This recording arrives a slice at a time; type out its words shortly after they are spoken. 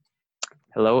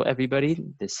Hello, everybody.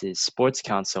 This is Sports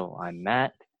Council. I'm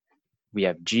Matt. We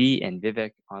have G and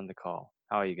Vivek on the call.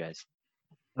 How are you guys?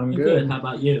 I'm Good. good. How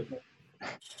about you?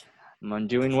 I'm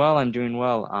doing well. I'm doing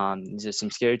well. These are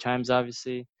some scary times,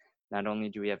 obviously. Not only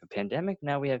do we have a pandemic,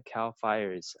 now we have Cal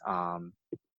fires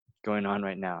going on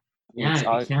right now. Yeah, It's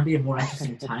all, it can be a more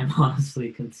interesting time,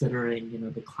 honestly, considering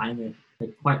the climate,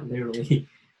 like quite literally.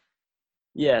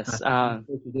 yes. What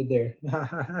you did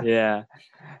there. Yeah.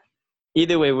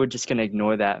 Either way, we're just gonna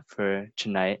ignore that for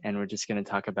tonight, and we're just gonna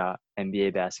talk about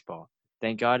NBA basketball.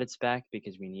 Thank God it's back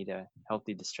because we need a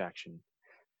healthy distraction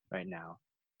right now.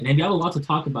 And we have a lot to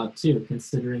talk about too,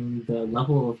 considering the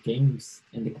level of games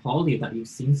and the quality that we've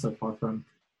seen so far from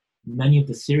many of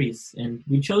the series. And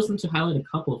we've chosen to highlight a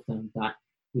couple of them that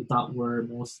we thought were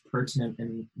most pertinent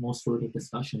and most worthy of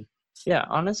discussion. Yeah,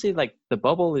 honestly, like the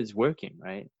bubble is working,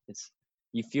 right?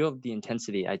 You feel the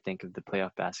intensity, I think, of the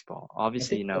playoff basketball.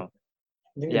 Obviously, I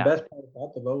think yeah, the best part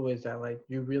about the bubble is that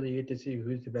you really get to see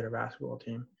who's the better basketball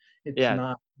team. It's yeah,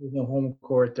 not there's no home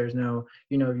court. There's no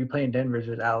you play in Denver.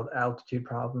 There's altitude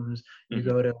problems. You mhm,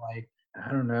 go to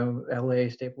I don't know, LA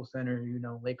Staples Center.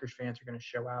 Lakers fans are going to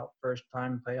show out first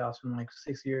time playoffs in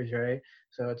 6 years, right?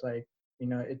 So it's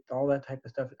it's all that type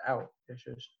of stuff is out. It's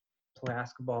just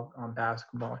basketball on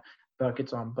basketball,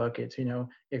 buckets on buckets.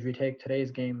 If you take today's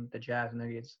game, the Jazz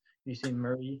Nuggets, you see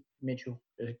Murray, Mitchell,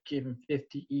 giving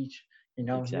 50 each. You're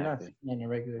not exactly. seeing that in a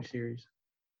regular series.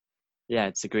 Yeah,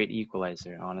 it's a great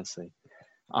equalizer, honestly.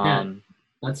 Yeah, Um,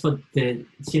 that's what the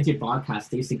TNT broadcast,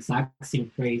 they use the exact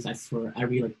same phrase, I swear,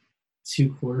 every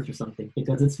 2 quarters or something,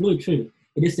 because it's really true.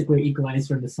 It is a great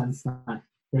equalizer in the sense that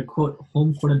their quote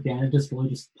home court advantage is really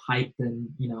just piped in,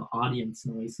 audience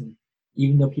noise. And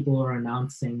even though people are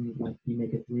announcing you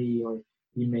make a three or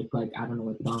you make I don't know,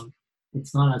 a dunk,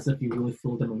 it's not as if you really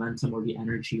feel the momentum or the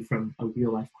energy from a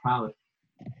real life crowd.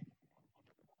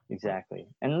 exactly.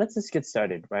 And let's just get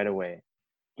started right away.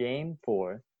 Game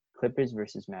 4, Clippers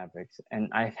versus Mavericks, and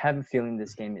I have a feeling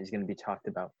this game is going to be talked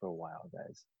about for a while,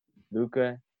 guys.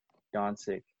 Luka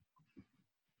Doncic,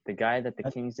 the guy that the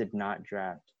Kings did not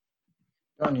draft.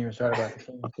 Don't even start about the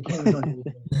Kings. The Kings don't even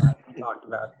be talked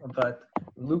about, but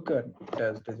Luka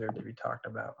does deserve to be talked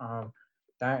about.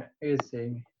 That is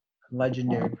a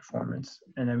legendary performance,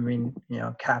 and I mean,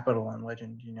 capital on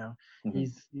legend. Mhm.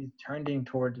 He's trending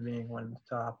towards being one of the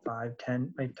top 5,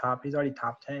 10, top. He's already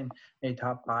top 10, maybe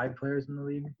top 5 players in the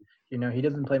league. He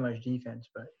doesn't play much defense,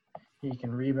 but he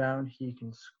can rebound. He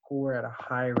can score at a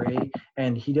high rate,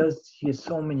 and he does. He has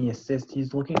so many assists.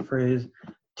 He's looking for his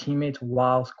teammates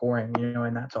while scoring,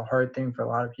 and that's a hard thing for a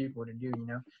lot of people to do.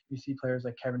 You see players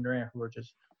like Kevin Durant who are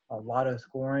just a lot of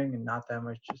scoring and not that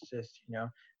much assists,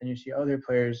 and you see other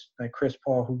players like Chris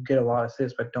Paul who get a lot of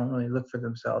assists but don't really look for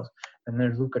themselves. And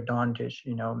there's Luka Doncic,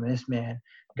 this man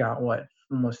got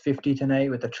almost 50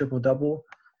 tonight with a triple double.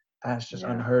 That's just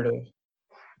unheard of.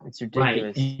 It's Right.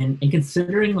 ridiculous. And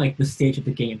considering the stage of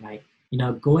the game, right?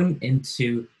 Going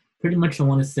into pretty much, I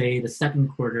want to say, the second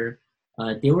quarter,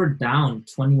 they were down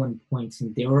 21 points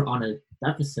and they were on a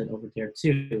deficit over there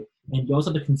too. And you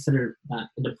also have to consider that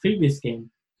in the previous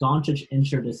game, Doncic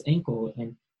injured his ankle,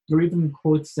 and there were even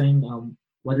quotes saying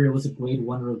whether it was a grade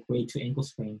 1 or a grade 2 ankle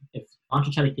sprain. If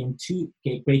Doncic had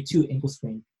a grade 2 ankle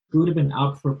sprain, he would have been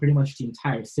out for pretty much the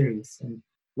entire series. And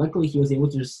luckily, he was able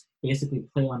to just basically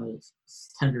play on a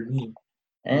tender knee.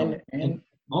 And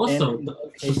also,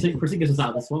 Porzingis was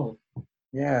out as well.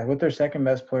 Yeah, with their second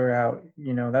best player out,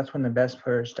 that's when the best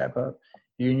players step up.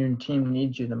 Your team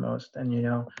needs you the most, and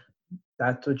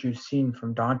that's what you've seen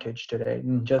from Doncic today.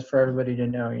 And just for everybody to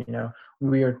know,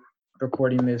 we are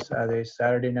recording this as a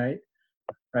Saturday night,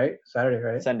 right? Saturday,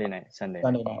 right? Sunday night. Sunday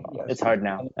night. Yes. It's hard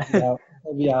now. It'll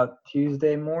be out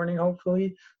Tuesday morning,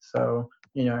 hopefully. So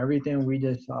everything we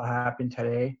just saw happen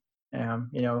today.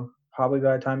 Probably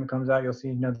by the time it comes out, you'll see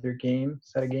another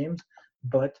set of games.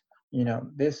 But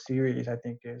this series I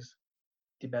think is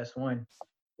the best one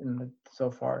so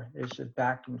far. It's just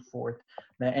back and forth.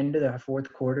 The end of the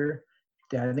fourth quarter,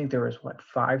 I think there was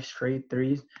 5 straight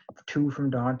threes, 2 from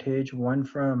Doncic, 1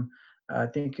 from I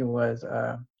think it was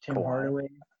Tim Kawhi. Hardaway,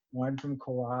 1 from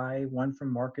Kawhi, 1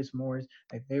 from Marcus Morris.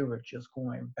 They were just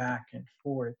going back and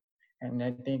forth, and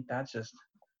I think that's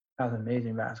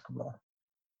amazing basketball.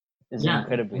 Yeah,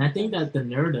 and I think that the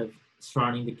narrative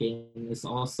surrounding the game is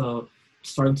also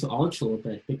starting to alter a little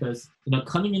bit because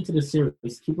coming into the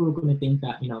series, people were going to think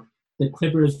that the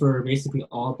Clippers were basically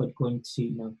all but going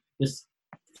to just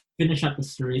finish up the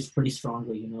series pretty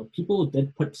strongly. People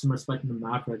did put some respect in the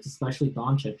Mavericks, especially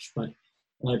Doncic, but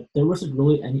there wasn't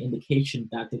really any indication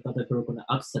that they thought that they were going to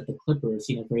upset the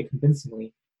Clippers, very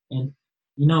convincingly. And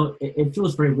it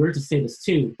feels very weird to say this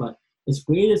too, but as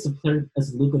great as a player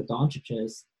as Luka Doncic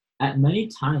is, at many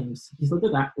times he's looked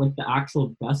at like the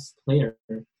actual best player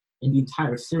in the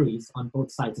entire series on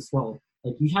both sides as well.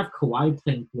 Like you have Kawhi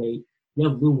playing great, you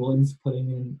have Lou Williams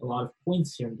putting in a lot of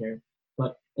points here and there.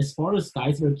 But as far as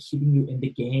guys that are keeping you in the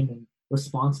game and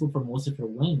responsible for most of your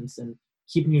wins and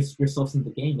keeping yourselves in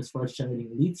the game as far as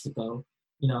generating leads to go,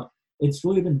 it's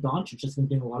really been Doncic just been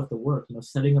doing a lot of the work,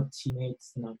 setting up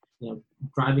teammates,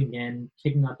 driving in,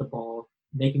 kicking out the ball,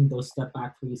 making those step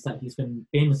back threes that he's been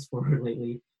famous for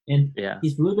lately. And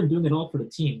he's really been doing it all for the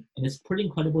team. And it's pretty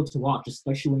incredible to watch,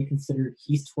 especially when you consider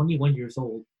he's 21 years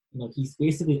old. He's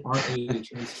basically our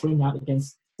age, and he's playing out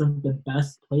against some of the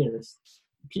best players.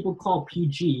 People call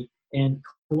PG and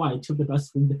Kawhi two of the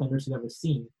best wing defenders we've ever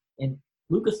seen. And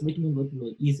Luka's making it look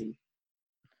really easy.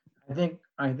 I think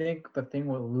the thing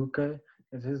with Luka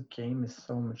is his game is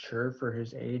so mature for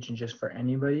his age, and just for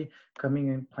anybody coming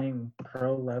in playing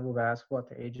pro level basketball at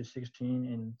the age of 16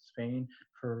 in Spain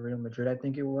for Real Madrid, I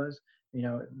think it was.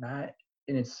 That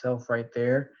in itself right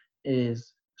there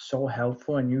is so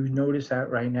helpful, and you notice that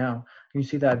right now. You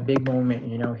see that big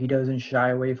moment. He doesn't shy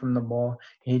away from the ball.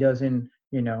 He doesn't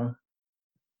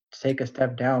take a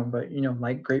step down, but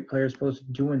like great players supposed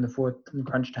to do in the fourth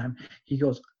crunch time, he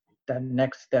goes that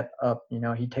next step up.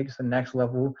 He takes the next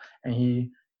level, and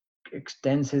he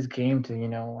extends his game to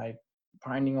like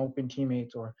finding open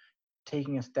teammates or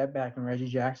taking a step back in Reggie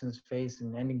Jackson's face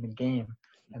and ending the game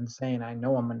and saying, I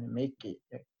know I'm going to make it.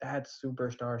 That's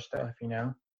superstar stuff.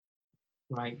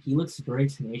 Right, he looks very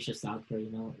tenacious out there.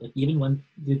 Like even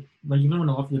when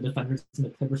all of the defenders and the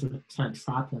Clippers were trying to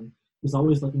trap him, he's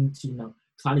always looking to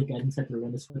try to get inside the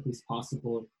rim as quickly as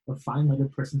possible, or find another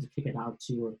person to kick it out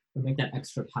to, or make that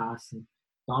extra pass. And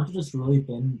Doncic has really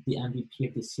been the MVP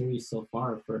of this series so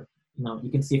far. For you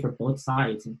can see it for both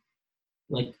sides, and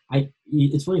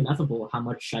it's really ineffable how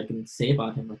much I can say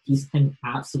about him. Like he's playing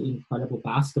absolutely incredible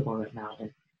basketball right now,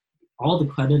 and all the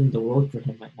credit in the world for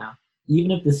him right now.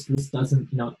 Even if this series doesn't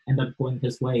end up going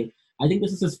his way, I think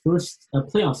this is his first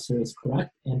playoff series,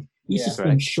 correct? And he's just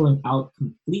been showing out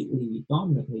completely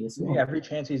dominantly as well. Yeah, every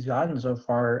chance he's gotten so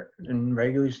far in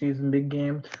regular season big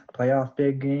games, playoff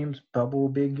big games, bubble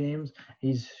big games,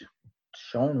 he's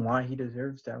shown why he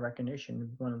deserves that recognition.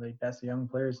 He's one of the best young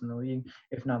players in the league,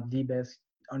 if not the best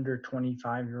under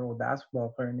 25-year-old basketball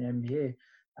player in the NBA.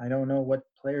 I don't know what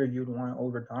player you'd want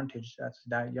over Doncic that's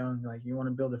that young. Like, you want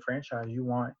to build a franchise, you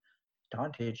want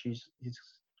Doncic. He's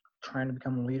trying to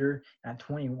become a leader at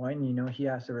 21. He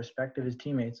has the respect of his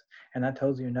teammates, and that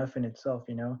tells you enough in itself.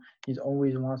 He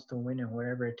always wants to win, and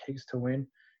wherever it takes to win.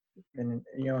 And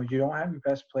you don't have your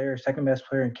best player, second best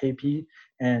player in KP,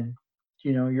 and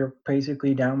you're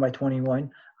basically down by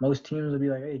 21. Most teams will be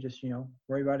like, hey, just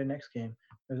worry about it next game.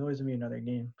 There's always gonna be another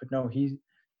game. But no, he's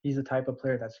the type of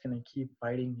player that's gonna keep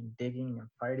fighting and digging and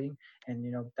fighting, and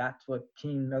that's what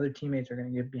other teammates are gonna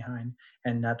get behind,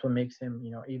 and that's what makes him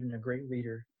even a great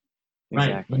leader.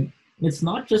 Exactly. Right. And it's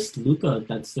not just Luka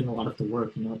that's doing a lot of the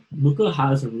work. Luka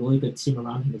has a really good team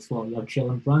around him as well. You have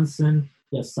Jalen Brunson,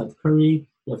 you have Seth Curry,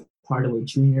 you have Hardaway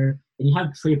Jr., and you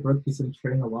have Trey Burke who's been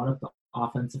carrying a lot of the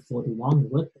offensive load along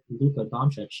with Luka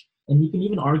Doncic. And you can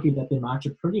even argue that they match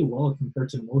up pretty well compared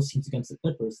to most teams against the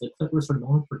Clippers. The Clippers are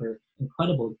known for their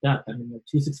incredible depth. I mean, they're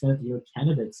 2 6-man of the year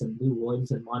candidates in Lou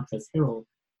Williams and Montrezl Harrell.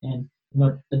 And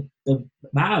the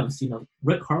Mavs,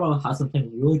 Rick Carlisle has been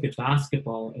playing really good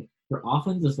basketball, and their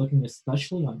offense is looking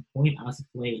especially on point as of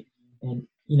late. And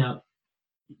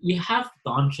you have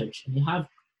Doncic and you have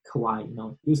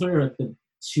Kawhi. These are like the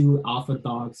two alpha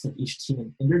dogs of each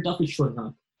team, and they're definitely showing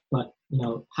up. But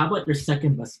how about your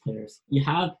second best players? You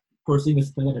have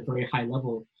Porzingis playing at a very high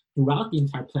level throughout the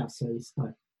entire playoff series,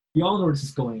 but we all know where this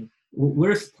is going.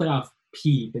 Where's playoff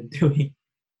P been doing?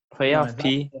 Playoff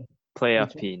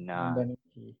P, nah.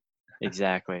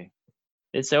 Exactly.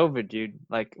 It's over, dude.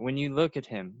 Like, when you look at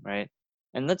him, right?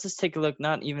 And let's just take a look,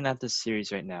 not even at this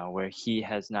series right now, where he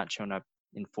has not shown up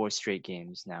in 4 straight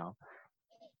games now.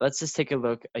 Let's just take a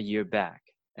look a year back.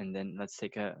 And then let's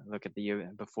take a look at the year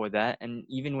before that. And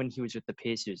even when he was with the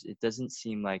Pacers, it doesn't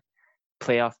seem like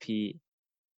playoff P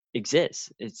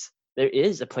exists. There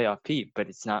is a playoff P, but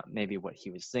it's not maybe what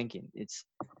he was thinking. It's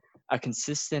a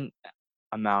consistent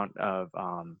amount of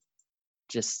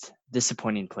just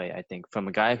disappointing play, I think, from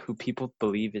a guy who people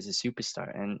believe is a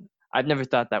superstar. And I've never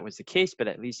thought that was the case, but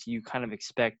at least you kind of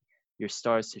expect your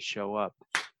stars to show up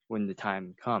when the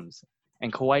time comes.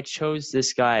 And Kawhi chose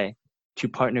this guy to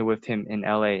partner with him in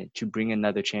LA to bring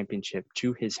another championship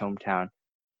to his hometown.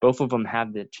 Both of them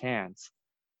have the chance.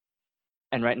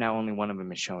 And right now, only one of them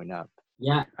is showing up.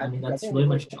 Yeah, I mean, that's really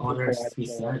much all there is to be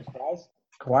said.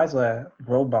 Kawhi's a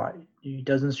robot. he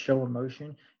doesn't show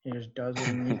emotion. He just does what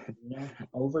he needs.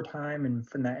 Overtime and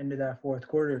from the end of that fourth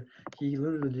quarter, he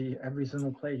literally every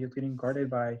single play he was getting guarded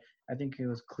by. I think it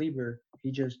was Kleber.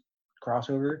 He just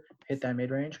crossover, hit that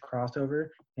mid range, crossover,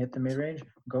 hit the mid range,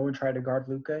 go and try to guard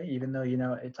Luka. Even though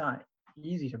it's not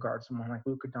easy to guard someone like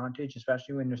Luka Doncic,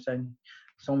 especially when they're setting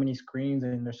so many screens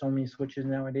and there's so many switches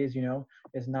nowadays.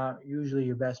 It's not usually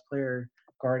your best player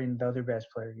guarding the other best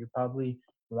player. You probably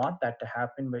want that to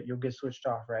happen, but you'll get switched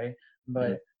off, right?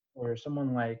 But or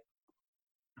someone like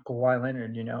Kawhi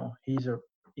Leonard, he's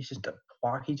just a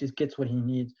clock. He just gets what he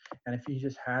needs, and if he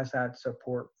just has that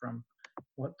support from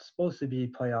what's supposed to be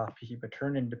playoff P but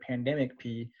turned into pandemic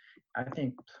P, I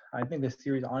think this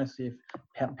series honestly,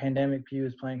 if pandemic P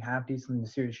was playing half decent, the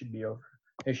series should be over.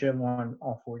 They should have won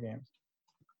all 4 games.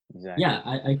 Exactly. Yeah,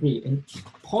 I agree. And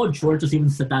Paul George has even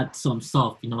said that to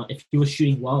himself. If he was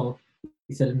shooting well,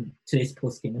 he said in today's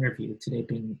post-game interview, today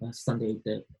being Sunday,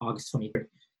 the August 23rd,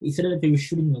 he said that if he was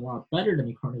shooting a lot better than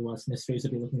he currently was, then the series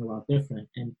would be looking a lot different.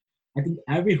 And I think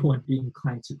everyone would be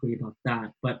inclined to agree about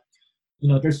that. But,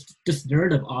 there's this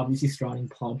narrative obviously surrounding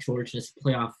Paul George and his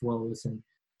playoff woes. And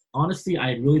honestly,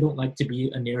 I really don't like to be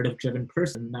a narrative-driven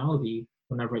personality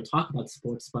whenever I talk about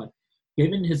sports, but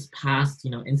given his past,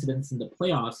 incidents in the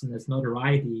playoffs and his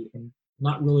notoriety and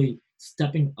not really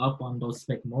stepping up on those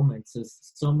big moments as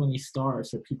so many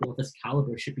stars or people of his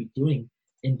caliber should be doing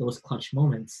in those clutch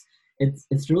moments,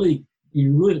 it's really,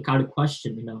 you really got to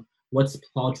question, what's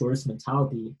Paul George's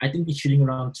mentality. I think he's shooting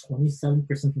around 27%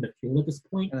 from the field at this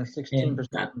point. And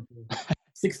 16%.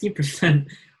 16%.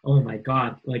 Oh my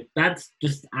God! Like that's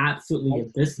absolutely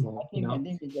abysmal. I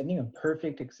think a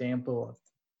perfect example of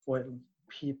what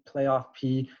playoff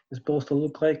P is supposed to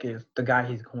look like is the guy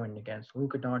he's going against,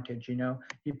 Luka Doncic.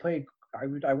 He played.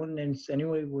 I wouldn't.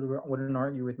 Anyone wouldn't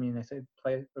argue with me, and they said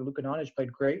Luka Doncic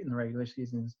played great in the regular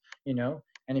seasons.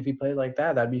 And if he played like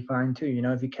that, that'd be fine too.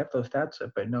 If he kept those stats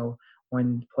up. But no,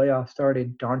 when playoffs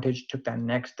started, Doncic took that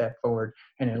next step forward,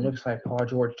 and it looks like Paul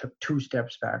George took 2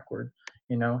 steps backward.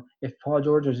 If Paul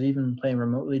George was even playing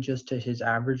remotely just to his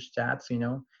average stats,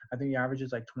 I think he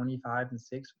averages like 25 and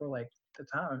 6 for like the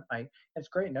time. Like it's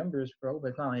great numbers, bro, but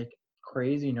it's not like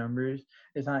crazy numbers.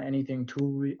 It's not anything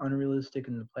too unrealistic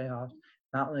in the playoffs.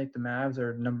 Not like the Mavs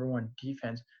are number 1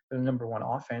 defense, they're number 1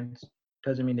 offense.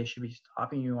 Doesn't mean they should be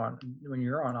stopping you on when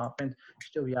you're on offense.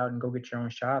 Still be out and go get your own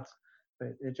shots. But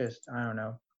it just, I don't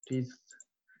know.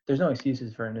 There's no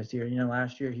excuses for him this year.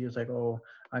 Last year he was like, "Oh,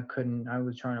 I couldn't. I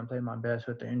was trying to play my best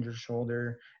with the injured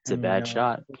shoulder." It's a bad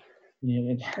shot.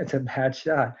 It's a bad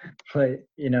shot. But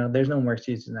there's no more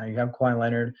excuses now. You have Kawhi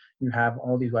Leonard. You have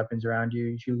all these weapons around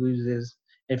you.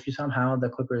 If you somehow the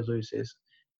Clippers loses,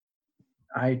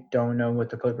 I don't know what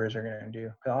the Clippers are gonna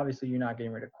do. Because obviously you're not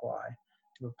getting rid of Kawhi.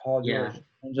 But Paul George.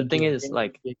 The thing is,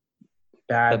 like,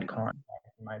 bad contract,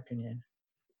 in my opinion.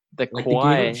 The Like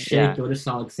Kawhi, they gave up Shea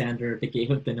Gilgeous-Alexander, they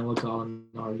gave up Danilo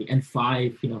Gallinari, and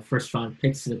 5, first-round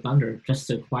picks to the Thunder just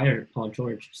to acquire Paul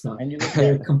George. So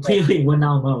they're completely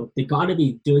win-now mode. They got to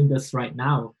be doing this right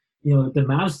now. The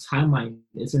Mavs' timeline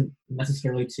isn't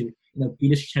necessarily to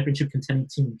beat a championship contending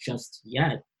team just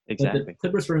yet. Exactly. But the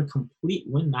Clippers are in complete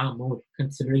win-now mode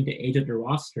considering the age of their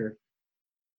roster.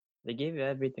 They gave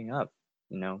everything up,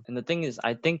 And the thing is,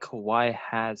 I think Kawhi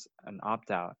has an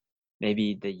opt-out.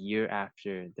 Maybe the year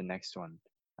after the next one,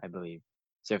 I believe.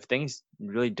 So if things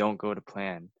really don't go to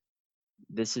plan,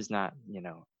 this is not,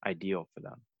 ideal for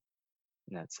them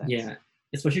in that sense. Yeah,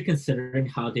 especially considering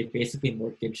how they basically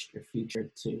mortgaged their future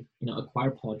to,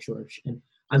 acquire Paul George. And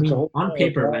I mean, on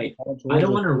paper, right? I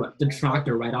don't want to detract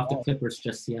or write off the Clippers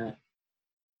just yet.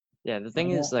 Yeah, the thing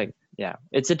is,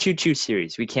 it's a 2-2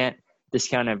 series. We can't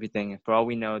discount everything. For all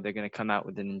we know, they're going to come out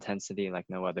with an intensity like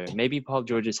no other. Maybe Paul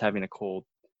George is having a cold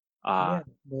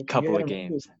couple of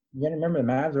games. You gotta remember the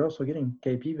Mavs are also getting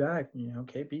KP back.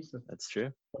 KP's that's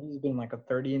true. He's been like a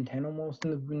 30-10 almost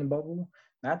in the bubble.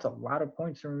 That's a lot of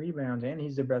points and rebounds, and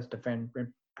he's the best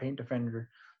paint defender.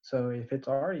 So if it's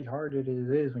already hard as it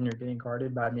is when you're getting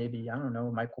guarded by maybe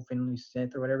Michael Finley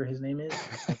Smith or whatever his name is,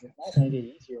 it's not gonna get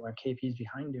easier when KP's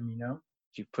behind him.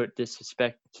 You put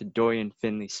disrespect to Dorian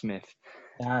Finney-Smith.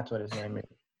 That's what his name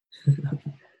is.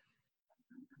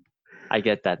 I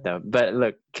get that though, but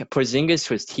look, Porzingis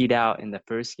was teed out in the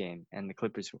first game, and the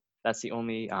Clippers. That's the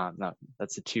only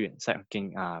that's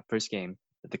the first game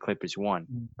that the Clippers won,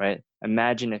 right?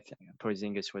 Imagine if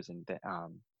Porzingis wasn't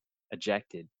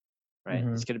ejected, right?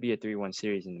 It's gonna be a 3-1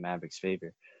 series in the Mavericks'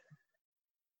 favor.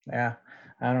 Yeah,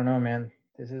 I don't know, man.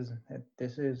 This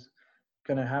is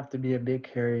gonna have to be a big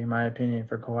carry, in my opinion,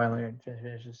 for Kawhi Leonard to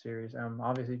finish the series.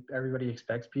 Obviously everybody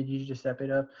expects PG to step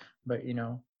it up, but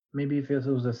maybe if it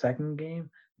was the second game,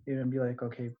 you're gonna be like,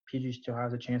 okay, PG still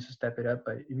has a chance to step it up.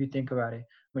 But if you think about it,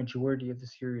 majority of the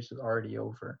series is already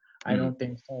over. I Mhm. don't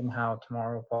think somehow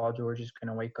tomorrow Paul George is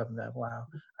gonna wake up and be like, wow,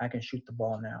 I can shoot the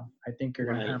ball now. I think you're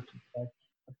gonna Right. have to expect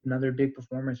another big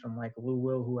performance from like Lou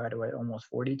Will, who had almost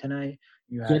 40 tonight.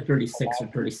 You He had had 36 or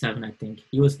 37, I think.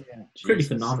 He was yeah, pretty Jesus.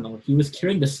 phenomenal. He was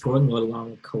carrying the scoring load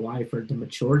along with Kawhi for the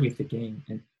majority of the game.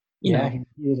 And, you yeah, know,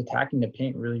 he was attacking the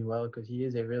paint really well because he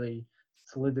is a really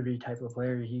slithery type of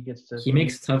player. He gets to he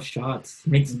makes tough shots.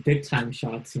 He makes big time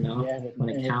shots, yeah, when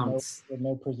it and counts. with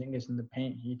no Porzingis in the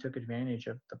paint, he took advantage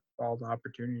of all the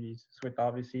opportunities. With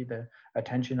obviously the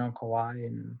attention on Kawhi,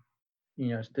 and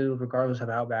still regardless of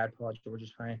how bad Paul George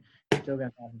is playing, he's still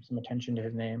gonna have some attention to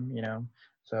his name.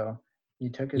 So he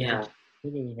Yeah. took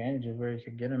his advantages where he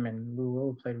could get him, and Lou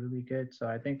Will played really good. So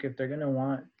I think if they're gonna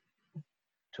want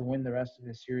to win the rest of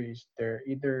the series, they're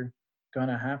either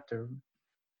gonna have to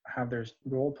have their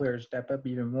role players step up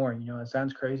even more. It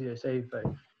sounds crazy to say, but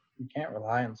you can't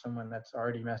rely on someone that's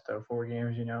already messed up 4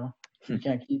 games. You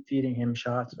can't keep feeding him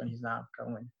shots when he's not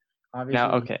going. Now,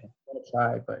 Obviously, okay. you gotta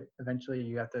try, but eventually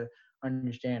you have to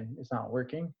understand it's not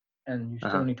working, and you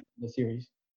still Uh-huh. need to win the series.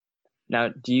 Now,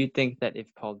 do you think that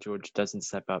if Paul George doesn't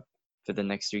step up for the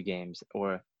next 3 games,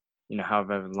 or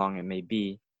however long it may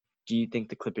be, do you think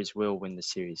the Clippers will win the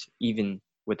series even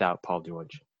without Paul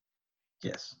George?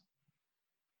 Yes,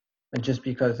 and just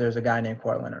because there's a guy named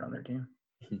Kawhi Leonard on their team.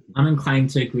 I'm inclined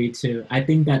to agree too. I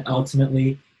think that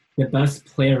ultimately the best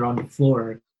player on the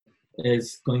floor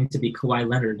is going to be Kawhi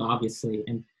Leonard, obviously.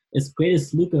 And as great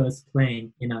as Luka is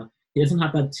playing, he doesn't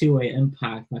have that two-way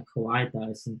impact that Kawhi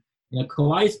does. And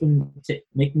Kawhi's been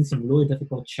making some really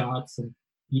difficult shots, and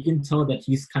you can tell that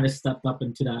he's kind of stepped up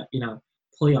into that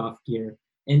playoff gear.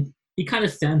 And he kind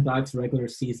of sandbags regular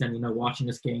season, watching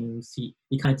his games.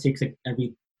 He kind of takes like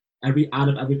every out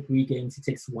of every 3 games, he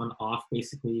takes one off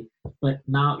basically. But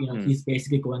now, he's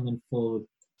basically going in full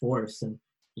force and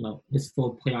his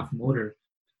full playoff motor.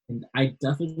 And I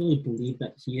definitely believe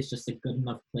that he is just a good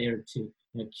enough player to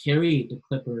carry the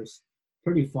Clippers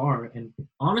pretty far. And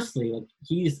honestly, like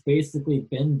he's basically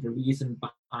been the reason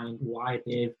behind why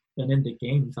they've been in the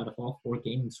games out of all 4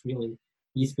 games. Really,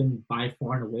 he's been by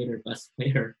far and away their best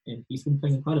player, and he's been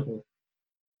playing incredible.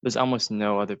 There's almost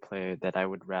no other player that I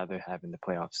would rather have in the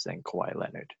playoffs than Kawhi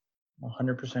Leonard.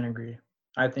 100% agree.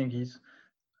 I think he's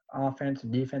offense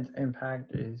and defense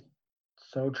impact is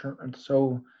so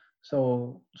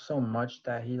much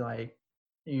that he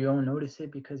you don't notice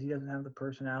it because he doesn't have the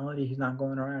personality. He's not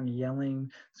going around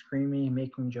yelling, screaming,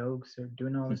 making jokes, or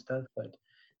doing all this stuff. But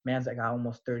man's like got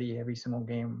almost 30 every single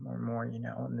game or more,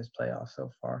 in this playoff so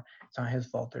far. It's not his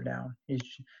fault they're down.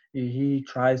 He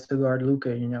tries to guard Luka,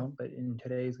 but in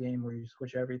today's game where you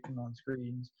switch everything on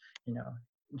screens, you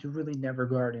really never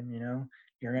guard him.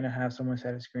 You're gonna have someone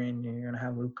set a screen, and you're gonna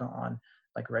have Luka on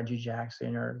like Reggie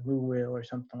Jackson or Lou Will or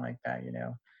something like that.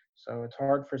 So it's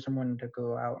hard for someone to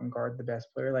go out and guard the best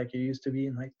player like it used to be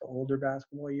in like the older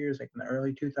basketball years, like in the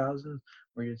early 2000s,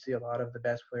 where you'd see a lot of the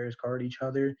best players guard each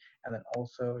other, and then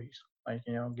also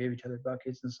give each other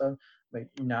buckets and stuff. But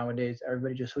nowadays,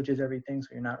 everybody just switches everything, so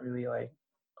you're not really like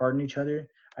guarding each other.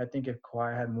 I think if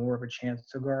Kawhi had more of a chance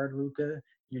to guard Luka,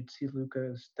 you'd see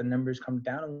the numbers come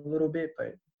down a little bit,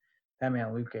 but that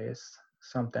man Luka is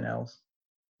something else.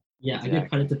 Yeah, I give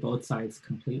credit to both sides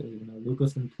completely.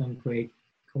 Luka's been playing great.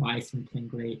 Kawhi's been playing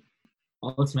great.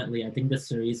 Ultimately, I think the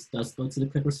series does go to the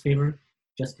Clippers' favor,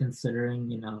 just considering,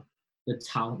 the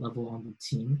talent level on the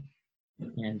team.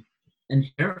 And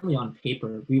inherently on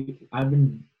paper, I've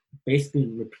been basically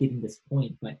repeating this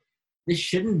point, but this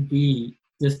shouldn't be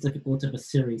this difficult of a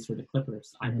series for the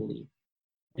Clippers, I believe.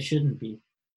 It shouldn't be.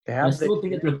 I still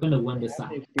think that they're going to win this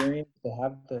out. Experience, they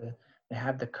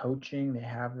have the coaching, they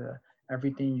have the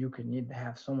everything you could need. They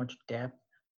have so much depth,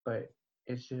 but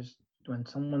it's just when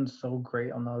someone's so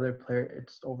great on the other player,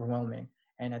 it's overwhelming.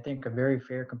 And I think a very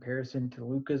fair comparison to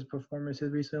Luka's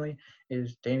performances recently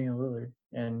is Damian Lillard.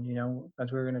 And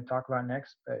that's what we're going to talk about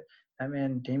next. But that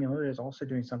man, Damian Lillard, is also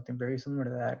doing something very similar to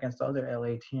that against the other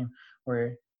LA team,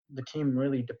 where the team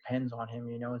really depends on him.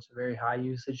 It's a very high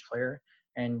usage player,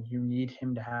 and you need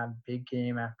him to have big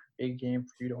game after big game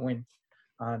for you to win.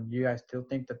 Do you guys still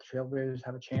think that the Trailblazers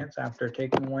have a chance after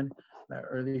taking that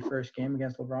early first game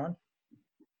against LeBron?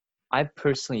 I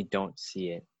personally don't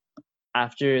see it.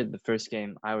 After the first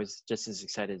game, I was just as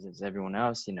excited as everyone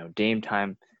else. Dame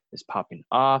time was popping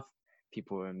off.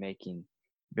 People were making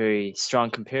very strong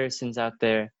comparisons out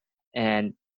there.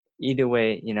 And either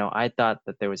way, I thought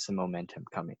that there was some momentum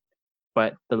coming.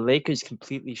 But the Lakers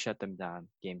completely shut them down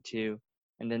game 2.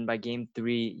 And then by game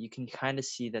 3, you can kind of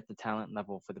see that the talent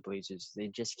level for the Blazers, they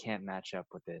just can't match up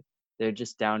with it. They're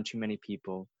just down too many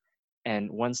people.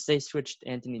 And once they switched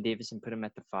Anthony Davis and put him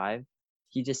at the 5,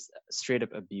 he just straight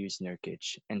up abused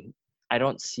Nurkic. And I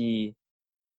don't see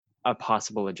a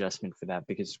possible adjustment for that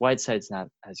because Whiteside's not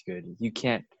as good. You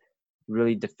can't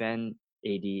really defend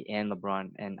AD and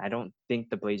LeBron, and I don't think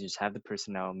the Blazers have the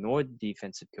personnel nor the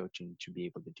defensive coaching to be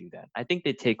able to do that. I think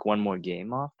they take one more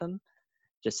game off them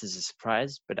just as a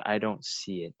surprise, but I don't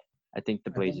see it. I think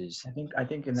the Blazers I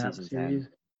think in that season's series,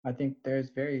 end. I think there's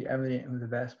very evident who the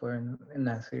best player in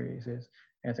that series is.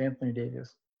 And it's Anthony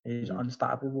Davis. He's Mhm.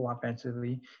 unstoppable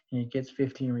offensively. He gets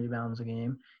 15 rebounds a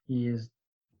game. He is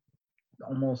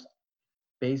almost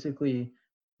basically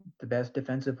the best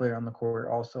defensive player on the court,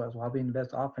 also as well being the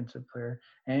best offensive player.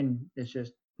 And it's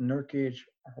just Nurkic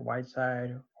or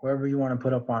Whiteside, whoever you want to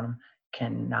put up on him,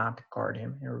 cannot guard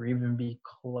him or even be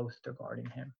close to guarding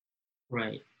him.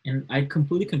 Right. And I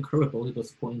completely concur with both of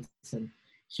those points. And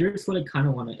here's what I kind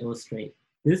of want to illustrate.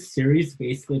 This series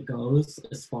basically goes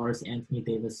as far as Anthony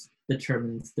Davis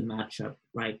determines the matchup,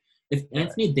 right? If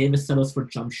Anthony Davis settles for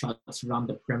jump shots around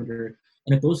the perimeter,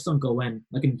 and if those don't go in,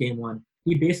 like in game one,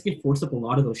 he basically forced up a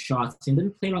lot of those shots and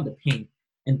didn't play around the paint.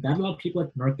 And that allowed people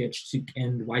like Nurkic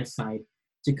and Whiteside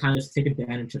to kind of just take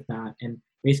advantage of that and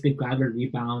basically grab their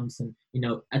rebounds and,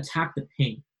 attack the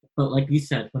paint. But like you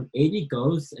said, when AD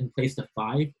goes and plays the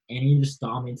 5 and he just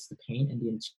dominates the paint and the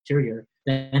interior,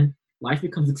 then life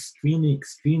becomes extremely,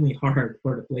 extremely hard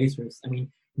for the Blazers. I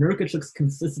mean, Nurkic looks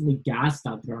consistently gassed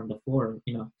out there on the floor.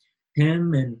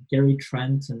 Him and Gary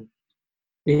Trent, and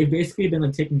they've basically been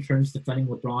like taking turns defending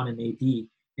LeBron and AD.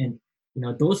 And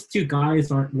those two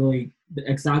guys aren't really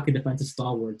exactly defensive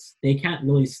stalwarts. They can't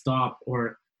really stop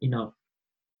or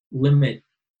limit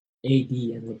AD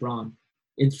and LeBron.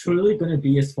 It's truly going to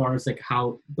be as far as like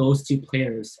how those two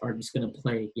players are just going to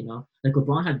play. Like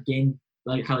LeBron had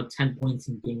had 10 points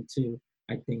in game 2,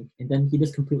 I think, and then he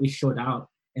just completely showed out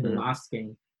in the last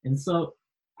game. And so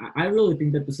I really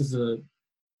think that this is a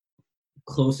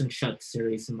close and shut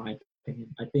series in my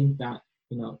opinion. I think that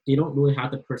they don't really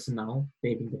have the personnel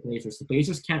favoring the Blazers. The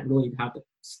Blazers can't really have to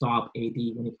stop AD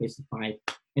when he plays the 5.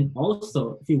 And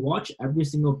also, if you watch every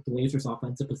single Blazers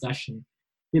offensive possession,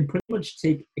 they pretty much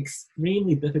take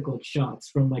extremely difficult shots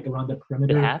from like around the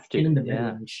perimeter have to, and in the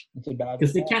yeah. mid-range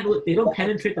because they don't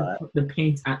penetrate the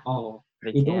paint at all.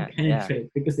 They don't penetrate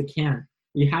because they can't.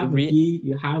 You have McGee,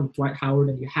 you have Dwight Howard,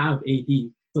 and you have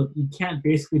AD, so you can't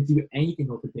basically do anything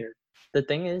over there. The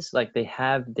thing is, like, they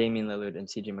have Damian Lillard and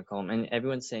CJ McCollum, and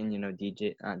everyone's saying,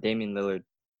 Damian Lillard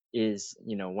is,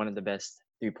 one of the best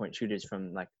 3-point shooters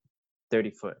from like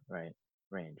 30-foot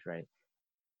range, right?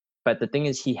 But the thing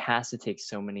is, he has to take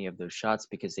so many of those shots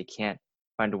because they can't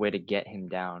find a way to get him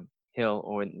downhill,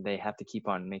 or they have to keep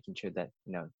on making sure that,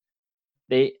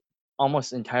 they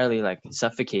almost entirely like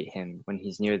suffocate him when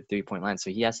he's near the 3-point line. So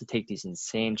he has to take these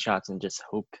insane shots and just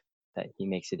hope that he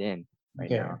makes it in.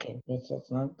 Okay. Let's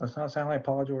not sound like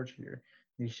Paul George here.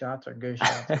 These shots are good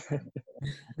shots.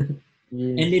 And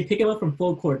they pick him up from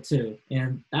full court too,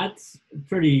 and that's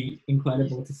pretty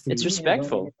incredible to see. It's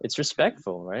respectful. It's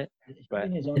respectful, right? But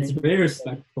it's very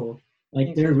respectful.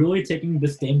 Like they're really taking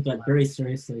this game very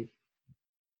seriously.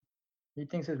 He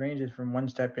thinks his range is from one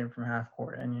step in from half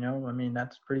court, and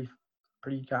that's pretty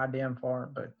goddamn far.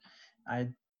 But as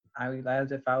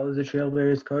if I was a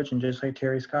Trailblazers coach, and just like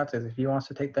Terry Scott says, if he wants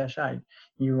to take that shot,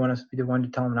 you want us to be the one to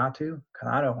tell him not to? Because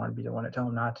I don't want to be the one to tell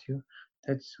him not to.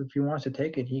 That's if he wants to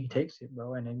take it, he takes it,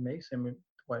 bro, and it makes him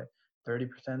 30%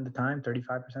 of the time,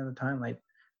 35% of the time. Like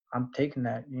I'm taking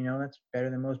that. That's better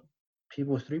than most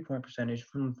people's 3-point percentage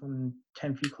from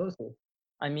 10 feet closer.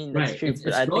 I mean, that's true. It's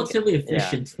relatively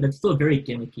efficient, but it's still very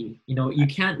gimmicky. You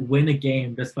can't win a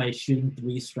game just by shooting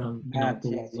threes from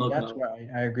the logo. That's right.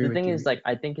 I agree. The thing is, like,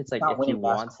 I think it's like if he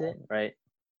wants it, right?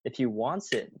 If he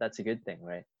wants it, that's a good thing,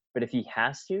 right? But if he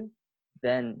has to,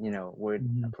 then we're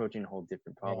approaching a whole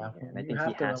different problem here. And I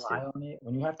think he has to.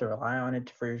 When you have to rely on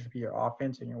it for your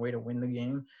offense and your way to win the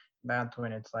game, that's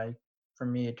when it's like, for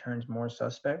me, it turns more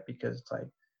suspect because it's like,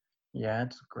 yeah,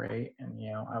 it's great, and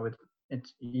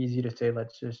it's easy to say,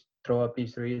 let's just throw up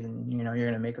these threes and, you're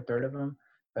going to make a third of them.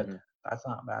 But that's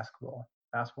not basketball.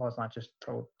 Basketball is not just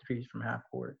throw threes from half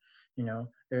court.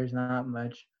 There's not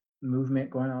much movement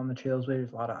going on in the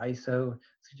Trailblazers. A lot of ISO,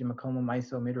 CJ McCollum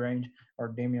ISO mid-range, or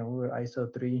Damian Lillard ISO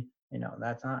 3.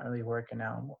 That's not really working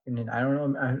out. And then I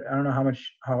don't know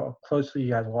how closely you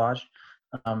guys watched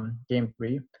game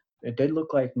 3. It did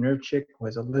look like Nurkic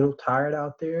was a little tired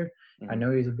out there. I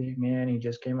know he's a big man. He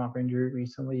just came off injury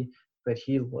recently, but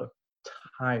he looked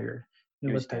tired. He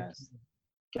looked like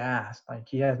gassed. Like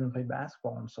he hasn't played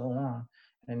basketball in so long.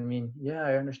 And I mean, yeah,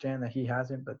 I understand that he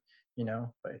hasn't, but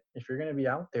But if you're going to be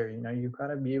out there, you've got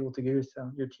to be able to give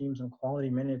your team some quality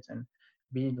minutes and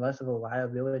be less of a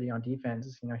liability on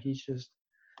defense.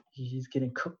 He's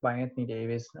getting cooked by Anthony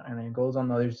Davis, and then goes on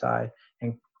the other side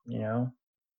and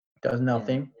does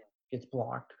nothing, gets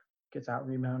blocked, gets out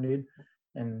rebounded,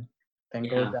 and then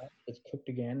goes back, gets cooked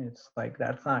again. It's like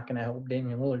that's not going to help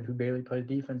Damian Lillard, who barely plays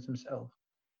defense himself.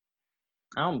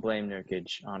 I don't blame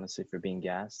Nurkic, honestly, for being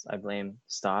gassed. I blame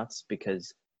Stotts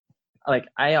because,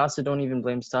 I also don't even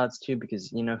blame Stotts, too,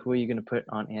 because, who are you going to put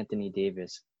on Anthony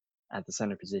Davis at the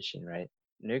center position, right?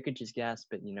 Nurkic is gassed,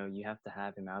 but, you have to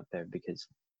have him out there because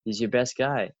he's your best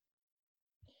guy.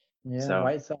 Yeah, so,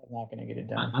 Whiteside's not going to get it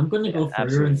done. I'm going to go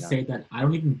further and say that I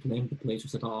don't even blame the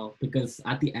Blazers at all because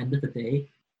at the end of the day,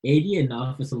 AD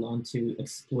enough is alone to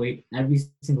exploit every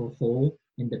single hole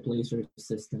in the Blazers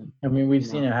system. I mean, we've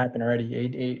seen it happen already.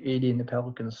 AD and the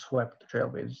Pelicans swept the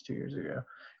Trailblazers 2 years ago.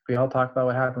 We all talked about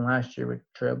what happened last year with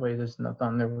Trailblazers and the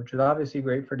Thunder, which was obviously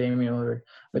great for Damian Lillard.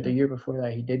 But the year before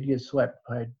that, he did get swept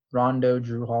by Rondo,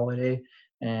 Drew Holiday,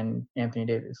 and Anthony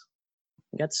Davis.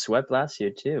 He got swept last year,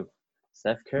 too.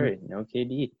 Steph Curry, no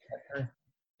KD.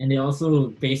 And they also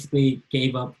basically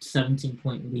gave up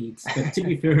 17-point leads. But to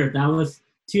be fair, that was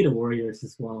to the Warriors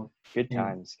as well. Good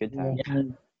times. Yeah.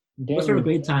 Those were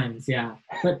great times, yeah.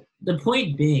 But the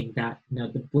point being that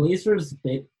the Blazers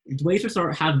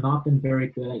have not been very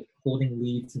good at holding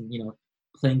leads and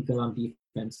playing good on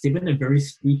defense. They've been a very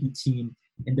streaky team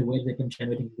in the way they've been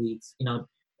generating leads.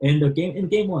 In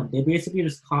game one, they basically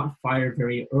just caught fire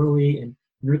very early, and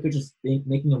Nurkic just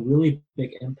making a really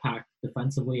big impact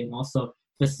defensively and also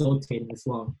facilitating as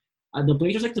well. The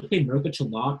Blazers like to play Nurkic a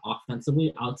lot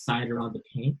offensively outside around the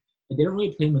paint, and they don't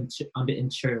really play him on the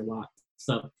interior a lot.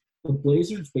 So the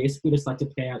Blazers basically just like to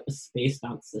play out a spaced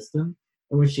out system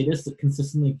in which they just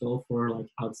consistently go for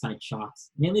outside shots.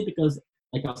 Mainly because,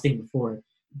 like I was saying before,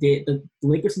 the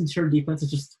Lakers' interior defense is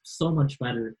just so much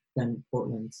better than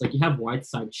Portland's. You have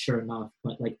Whiteside, sure enough,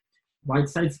 but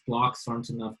Whiteside's blocks aren't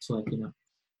enough to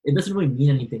it doesn't really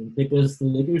mean anything because the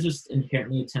Lakers just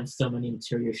inherently attempt so many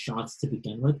interior shots to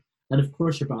begin with that of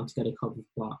course you're bound to get a couple of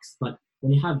blocks. But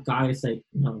when you have guys like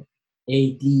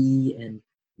AD and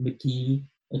McKee,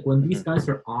 when these guys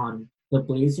are on, the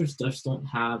Blazers just don't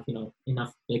have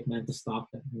enough big men to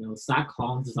stop them. Zach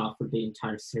Collins is out for the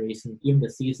entire series and even the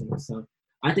season. So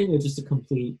I think it was just a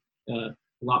complete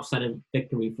lopsided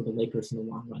victory for the Lakers in the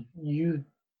long run.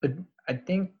 But I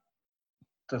think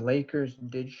the Lakers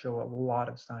did show a lot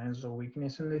of signs of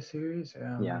weakness in this series.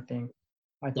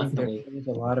 I think there's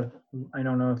a lot of – I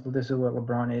don't know if this is what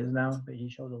LeBron is now, but he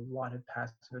shows a lot of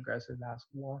passive-aggressive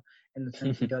basketball in the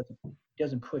sense he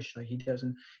doesn't push. He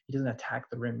doesn't attack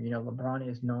the rim. LeBron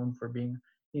is known for being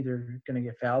either going to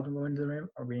get fouled and go into the rim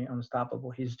or being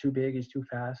unstoppable. He's too big. He's too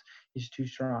fast. He's too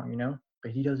strong,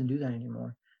 But he doesn't do that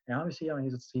anymore. And obviously,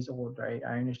 he's old, right?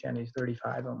 I understand he's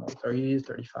 35 almost, or he is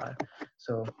 35.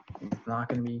 So he's not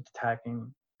going to be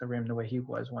attacking the rim the way he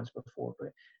was once before. But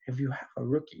if you have a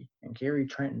rookie and Gary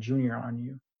Trent Jr. on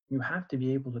you, you have to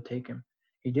be able to take him.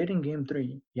 He did in Game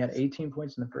 3. He had 18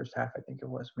 points in the first half, I think it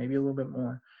was, maybe a little bit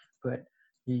more. But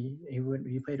he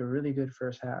played a really good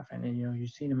first half. And then, you've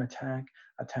seen him attack,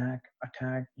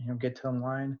 get to the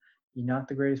line. He's not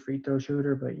the greatest free throw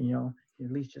shooter, but,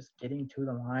 at least just getting to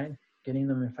the line, getting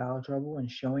them in foul trouble and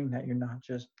showing that you're not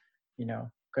just, going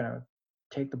to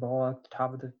take the ball up the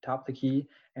top of the key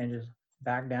and just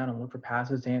back down and look for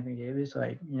passes to Anthony Davis.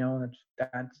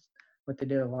 That's what they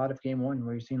did a lot of Game 1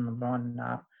 where you've seen LeBron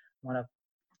not want to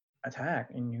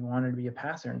attack and you wanted to be a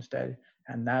passer instead.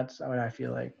 And that's what I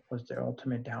feel like was their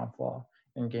ultimate downfall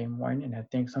in Game 1. And I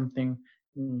think something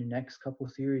in the next couple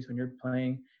of series when you're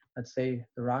playing, let's say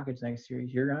the Rockets next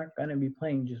series, you're not going to be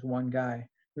playing just one guy.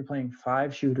 You're playing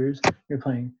 5 shooters. You're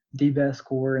playing the best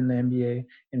scorer in the NBA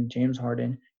in James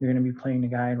Harden. You're going to be playing the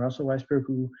guy in Russell Westbrook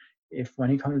who, when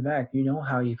he comes back,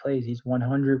 how he plays. He's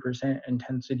 100%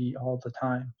 intensity all the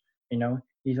time. He's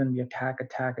going to be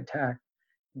attack.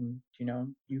 And,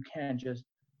 you can't just,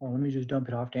 let me just dump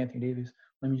it off to Anthony Davis.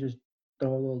 Let me just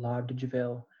throw a little lob to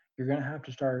JaVale. You're going to have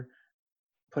to start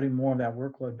putting more of that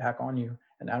workload back on you.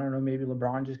 And I don't know, maybe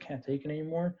LeBron just can't take it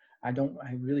anymore. I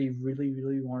really, really,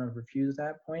 really want to refuse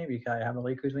that point because I have the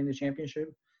Lakers win the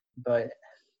championship. But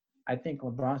I think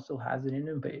LeBron still has it in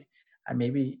him, but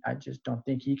I just don't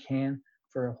think he can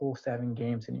for a whole 7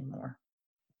 games anymore.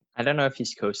 I don't know if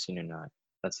he's coasting or not.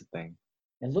 That's the thing.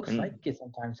 It looks like it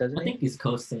sometimes, doesn't it? I think he's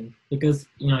coasting because,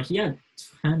 he had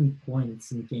 10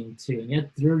 points in Game 2 and he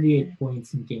had 38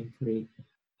 points in Game 3.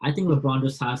 I think LeBron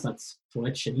just has that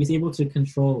switch and he's able to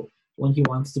control when he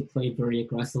wants to play very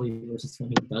aggressively versus when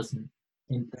he doesn't.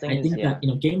 And I think that,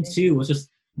 Game 2 was just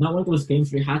not one of those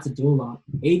games where he had to do a lot.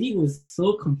 AD was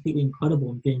so completely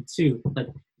incredible in game 2. Like,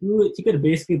 he could have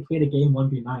basically played a game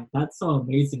 1v9. That's how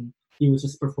amazing he was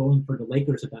just performing for the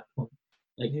Lakers at that point.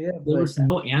 Like, Yeah, there was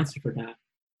no answer for that.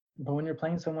 But when you're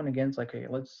playing someone against, like,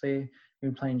 let's say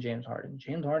you're playing James Harden.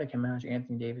 James Harden can match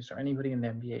Anthony Davis or anybody in the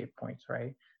NBA points,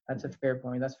 right? That's a fair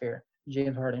point. That's fair.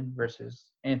 James Harden versus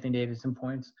Anthony Davis in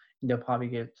points, they'll probably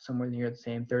get somewhere near the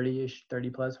same 30-ish, 30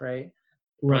 plus, right?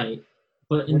 Right.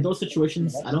 But in those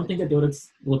situations, I don't think that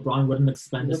LeBron wouldn't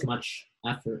expend as much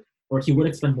effort, or he would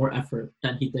expend more effort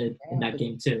than he did in that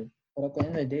game too. But at the end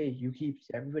of the day,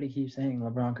 everybody keeps saying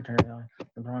LeBron could turn it on.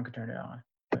 LeBron could turn it on.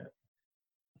 But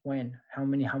when? How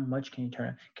much can you turn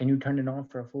it? Can you turn it on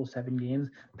for a full 7 games,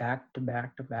 back to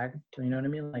back to back? You know what I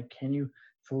mean? Like, can you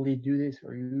fully do this,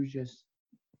 or are you just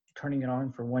turning it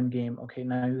on for one game? Okay,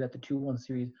 now you got the 2-1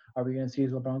 series. Are we gonna see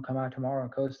LeBron come out tomorrow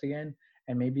and coast again?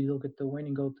 And maybe he'll get the win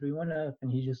and go 3-1 up,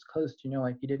 and he just coast,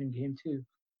 like he did in game 2.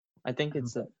 I think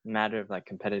it's a matter of like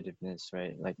competitiveness,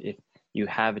 right? Like if you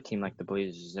have a team like the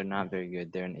Blazers, they're not very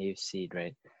good. They're an 8th seed,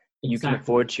 right? You can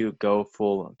afford to go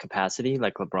full capacity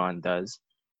like LeBron does,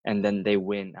 and then they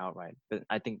win outright. But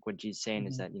I think what G's saying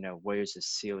is that, Warriors is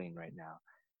ceiling right now.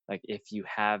 Like if you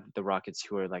have the Rockets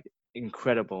who are like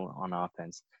incredible on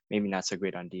offense, maybe not so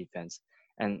great on defense,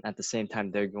 and at the same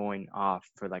time they're going off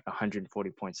for like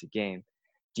 140 points a game,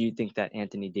 do you think that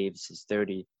Anthony Davis is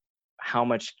 30? How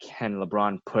much can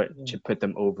LeBron put to put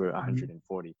them over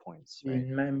 140 points? Right?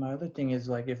 My other thing is,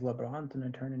 like, if LeBron's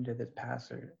going to turn into this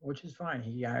passer, which is fine.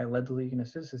 He led the league in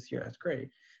assists this year. That's great.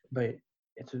 But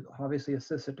it's obviously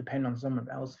assists that depend on someone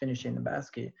else finishing the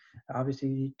basket.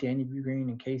 Obviously, Danny Green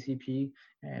and KCP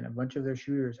and a bunch of their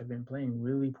shooters have been playing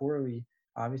really poorly.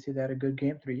 Obviously, they had a good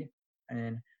game 3.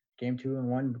 And game 2 and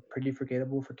 1 pretty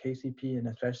forgettable for KCP and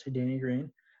especially Danny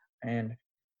Green. And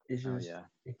it's just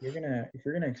if you're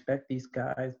gonna expect these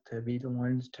guys to be the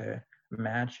ones to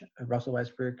match Russell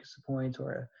Westbrook's points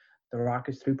or the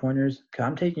Rockets 3-pointers,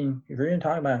 because if you're gonna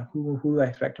talk about who I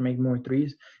expect to make more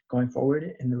threes going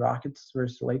forward in the Rockets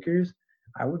versus the Lakers,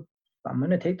 I'm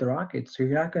gonna take the Rockets. So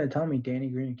you're not gonna tell me Danny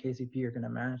Green and KCP are gonna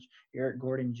match Eric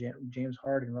Gordon, James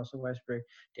Harden, Russell Westbrook,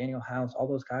 Daniel House, all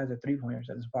those guys are 3-pointers.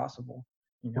 That is possible.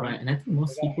 Right, and I think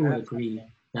most people would agree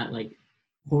that like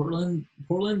Portland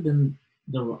and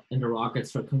the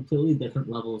Rockets are completely different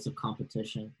levels of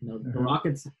competition. The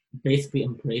Rockets basically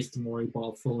embraced Morey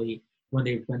ball fully when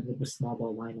they went with the small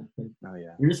ball lineup. And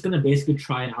you're just going to basically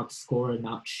try and outscore and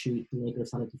outshoot the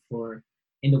Lakers out of the floor.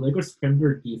 In the Lakers'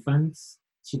 perimeter defense,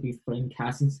 to be frank,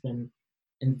 hasn't been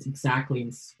exactly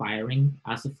inspiring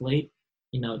as of late.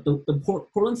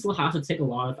 Portland still has to take a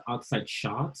lot of outside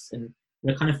shots, and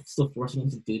they're kind of still forcing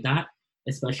them to do that,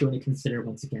 especially when you consider,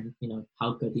 once again,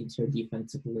 how good the interior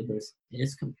defense of the Lakers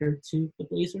is compared to the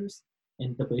Blazers.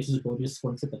 And the Blazers will just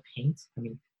score into the paint. I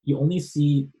mean, you only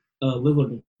see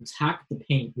Lillard attack the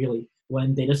paint, really,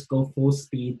 when they just go full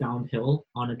speed downhill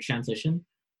on a transition,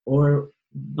 or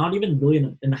not even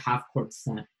really in a half-court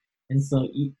set. And so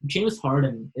James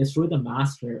Harden is really the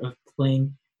master of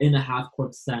playing in a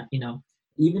half-court set.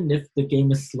 Even if the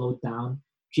game is slowed down,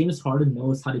 James Harden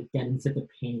knows how to get into the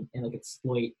paint and like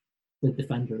exploit the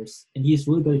defenders, and he's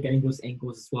really good at getting those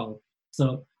angles as well.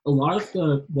 So a lot of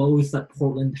the woes that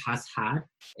Portland has had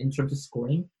in terms of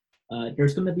scoring,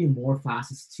 there's going to be more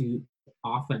facets to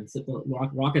offense that the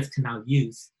Rockets can now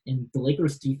use. And the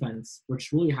Lakers defense,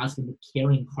 which really has been the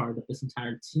carrying card of this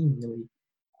entire team, really,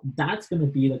 that's going to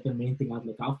be like the main thing I'd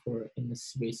look out for in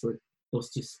this race where those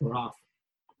two score off.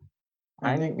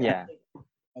 I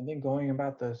think going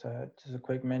about this, just a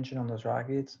quick mention on those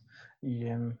Rockets.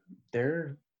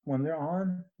 When they're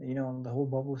on, the whole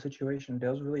bubble situation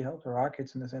does really help the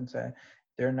Rockets in the sense that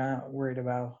they're not worried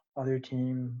about other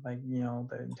team, like,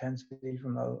 the intensity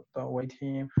from the away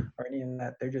team or any of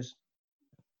that. They're just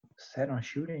set on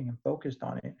shooting and focused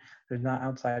on it. There's not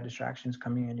outside distractions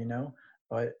coming in,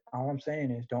 But all I'm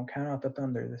saying is don't count out the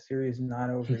Thunder. The series is not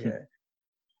over yet.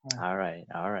 All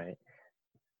right.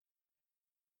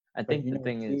 I think the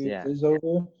thing is, it's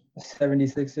over.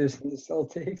 76ers and the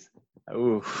Celtics.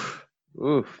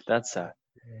 Oof, that's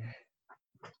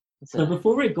So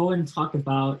before we go and talk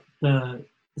about the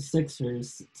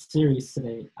Sixers series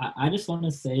today, I just want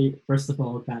to say, first of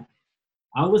all, that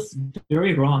I was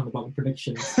very wrong about the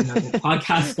predictions. The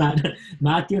podcast that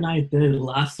Matthew and I did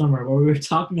last summer, where we were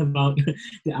talking about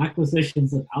the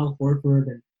acquisitions of Al Horford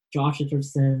and Josh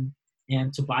Richardson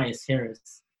and Tobias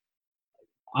Harris.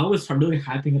 I was really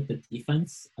hyping up the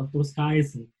defense of those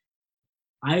guys, and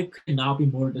I could not be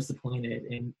more disappointed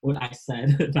in what I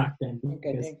said back then,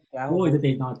 because boy, did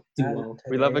they not do well.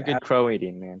 We love a good crow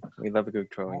eating, man. We love a good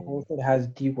crow eating. Horford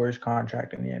has the worst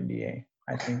contract in the NBA.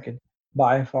 I think it's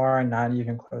by far not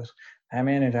even close. That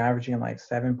man is averaging like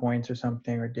 7 points or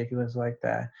something ridiculous like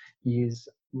that. He's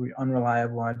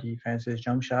unreliable on defense. His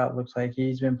jump shot looks like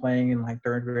he's been playing in like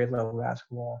third grade level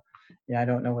basketball. Yeah, I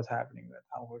don't know what's happening with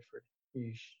Al Horford.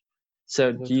 So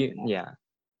looks yeah,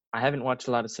 I haven't watched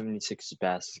a lot of 76ers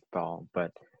basketball,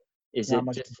 but is not it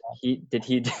much. just did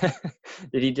he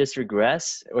did he just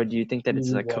regress, or do you think that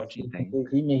it's a coaching thing?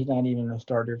 He's not even a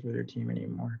starter for their team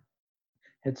anymore.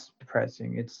 It's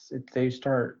depressing. They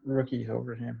start rookies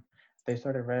over him. They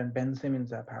started running Ben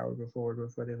Simmons at power forward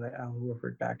before they let Al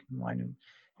Horford back in the lineup.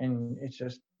 And it's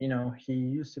just, he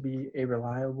used to be a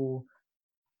reliable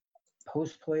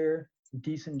post player,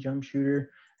 decent jump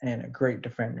shooter, and a great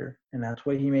defender. And that's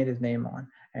what he made his name on.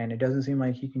 And it doesn't seem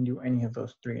like he can do any of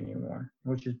those three anymore,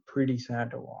 which is pretty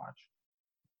sad to watch.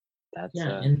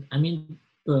 And I mean,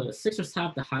 the Sixers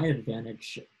have the high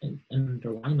advantage in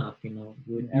their lineup. You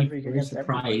would be very surprised.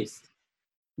 Everybody.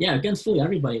 Yeah, against really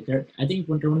everybody. I think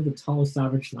they're one of the tallest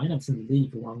average lineups in the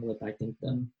league, along with I think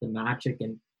the Magic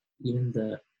and even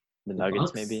the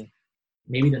Nuggets, Bucks.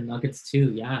 Maybe the Nuggets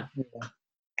too. Yeah.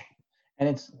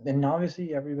 And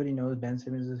obviously everybody knows Ben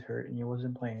Simmons is hurt and he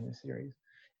wasn't playing the series,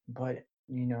 but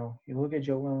you look at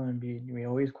Joel Embiid. We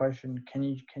always question, can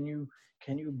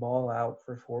you ball out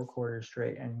for 4 quarters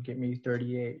straight and get me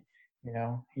 38?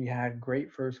 He had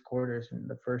great first quarters in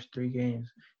the first 3 games.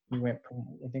 He went,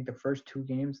 I think the first 2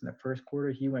 games in the first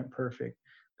quarter, he went perfect.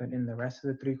 But in the rest of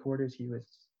the 3 quarters, he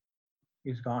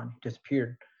was gone. He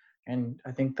disappeared. And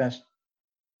I think that's the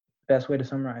best way to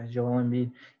summarize Joel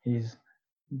Embiid. He's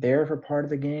there for part of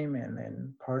the game, and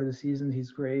then part of the season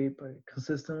he's great, but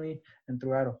consistently and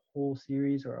throughout a whole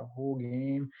series or a whole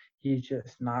game, he's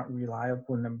just not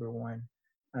reliable, number one.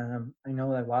 I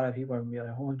know that a lot of people are going to be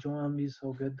like, oh, Joel Embiid's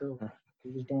so good, though.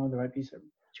 He just don't have the right piece.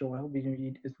 Joel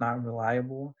Embiid is not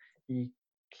reliable. He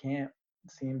can't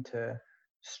seem to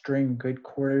string good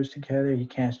quarters together. He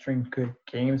can't string good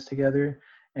games together.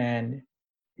 And,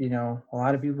 a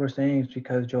lot of people are saying it's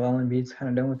because Joel Embiid's kind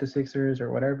of done with the Sixers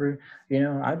or whatever.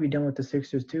 I'd be done with the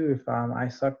Sixers too if I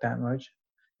sucked that much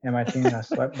and my team got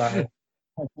swept by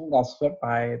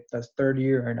the third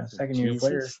year and a second year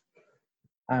player.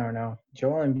 I don't know.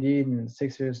 Joel Embiid and the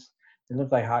Sixers, they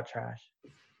look like hot trash.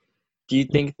 Do you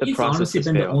think the process has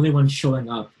been the only one showing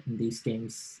up in these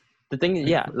games? The thing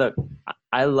is, look,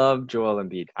 I love Joel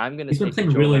Embiid. I'm going to take the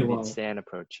Joel really Embiid stand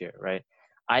approach here, right?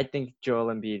 I think Joel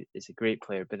Embiid is a great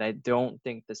player, but I don't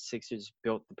think the Sixers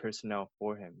built the personnel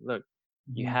for him. Look,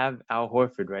 you have Al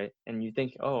Horford, right? And you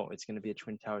think, oh, it's going to be a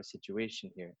Twin Tower situation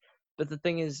here. But the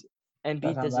thing is,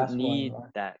 Embiid doesn't need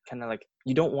that kind of like,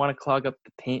 you don't want to clog up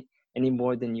the paint any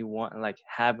more than you want to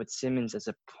have with Simmons as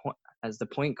the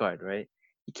point guard, right?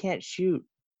 He can't shoot.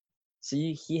 So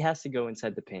he has to go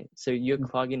inside the paint. So you're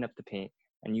clogging up the paint.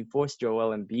 And you force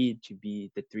Joel Embiid to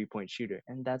be the 3-point shooter.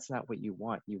 And that's not what you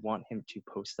want. You want him to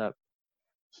post up.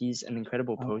 He's an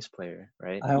incredible post player,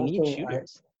 right? You need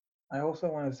shooters. I also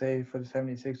want to say for the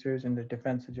 76ers in the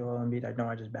defense of Joel Embiid, I know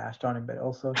I just bashed on him, but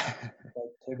also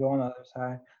to go on the other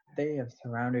side, they have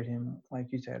surrounded him, like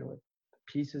you said, with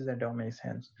pieces that don't make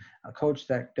sense. A coach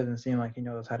that doesn't seem like he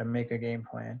knows how to make a game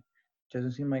plan.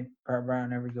 Doesn't seem like Brett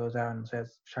Brown ever goes out and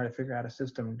try to figure out a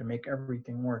system to make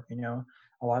everything work,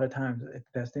 A lot of times, the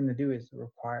best thing to do is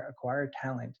acquire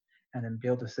talent and then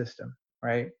build a system,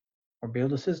 right? Or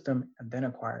build a system and then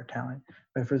acquire talent.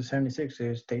 But for the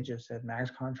 76ers, they just said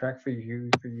max contract for you,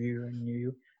 and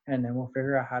you, and then we'll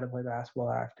figure out how to play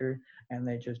basketball after. And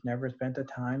they just never spent the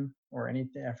time or any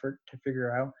effort to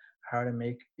figure out how to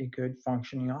make a good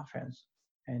functioning offense.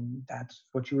 And that's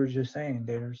what you were just saying.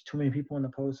 There's too many people in the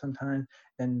post sometimes.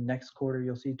 Then next quarter,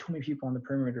 you'll see too many people on the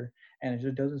perimeter. And it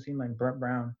just doesn't seem like Brett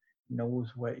Brown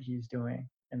knows what he's doing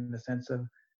in the sense of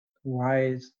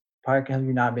why have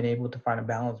you not been able to find a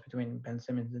balance between Ben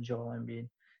Simmons and Joel Embiid?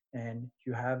 And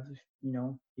you have,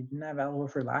 you didn't have Al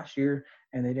Horford last year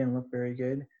and they didn't look very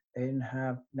good.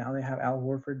 Now they have Al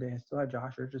Horford. They still have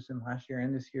Josh Richardson last year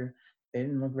and this year. They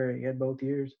didn't look very good both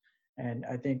years. And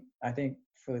I think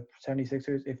for the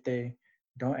 76ers, if they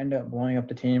don't end up blowing up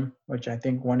the team, which I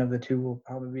think one of the two will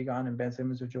probably be gone in Ben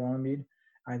Simmons or Joel Embiid,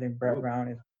 I think Brett Brown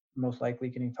is most likely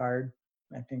getting fired.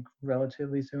 I think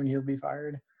relatively soon he'll be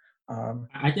fired.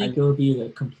 I think it will be a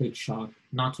complete shock,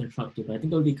 not to interrupt you, but I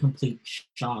think it will be a complete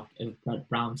shock if Brett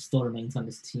Brown still remains on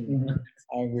this team.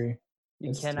 I agree.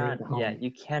 You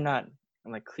cannot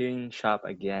clean shop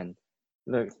again.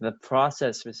 Look, the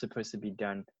process was supposed to be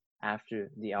done after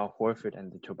the Al Horford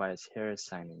and the Tobias Harris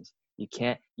signings.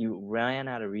 You ran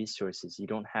out of resources. You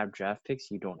don't have draft picks.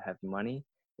 You don't have money.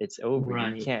 It's over.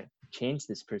 Right. You can't change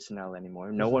this personnel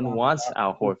anymore. No one wants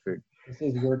Al Horford. This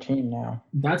is your team now.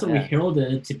 That's what we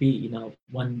heralded it to be,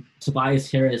 when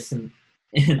Tobias Harris and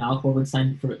Al Horford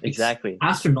signed for Exactly.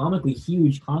 astronomically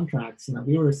huge contracts.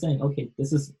 We were saying, okay,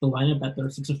 this is the lineup that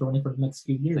the Sixers are running for the next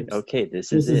few years. Like, okay,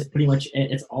 this is is pretty much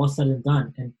it. It's all said and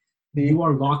done. And you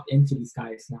are locked into these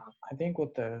guys now. I think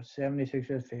what the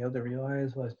 76ers failed to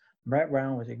realize was Brett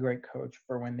Brown was a great coach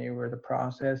for when they were the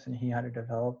process and he had to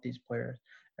develop these players.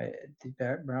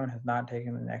 Brett Brown has not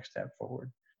taken the next step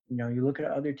forward. You look at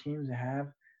other teams that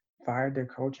have fired their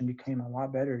coach and became a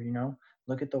lot better,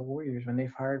 Look at the Warriors when they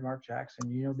fired Mark Jackson.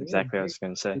 exactly what I was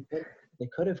going to say. They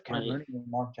could have kept learning with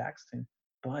Mark Jackson,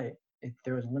 but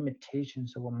there was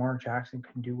limitations to what Mark Jackson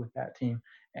can do with that team.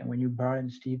 And when you brought in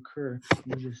Steve Kerr,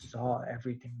 you just saw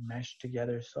everything mesh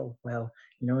together so well.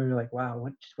 You're like, wow,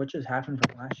 what just happened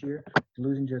from last year,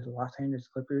 losing to the Los Angeles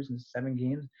Clippers in 7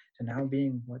 games, to now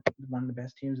being one of the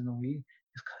best teams in the league?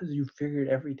 It's because you figured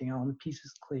everything out. The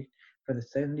pieces clicked. For the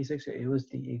 76ers, it was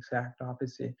the exact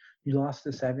opposite. You lost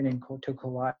the 7 to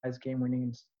Kawhi's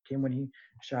game-winning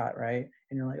shot, right?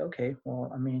 And you're like, okay,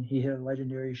 well, I mean, he hit a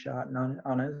legendary shot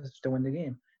on us to win the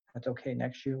game. That's okay.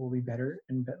 Next year we'll be better.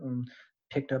 And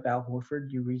picked up Al Horford.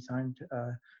 You re-signed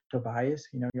Tobias.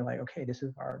 You're like, okay, this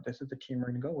is the team we're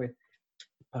gonna go with.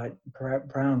 But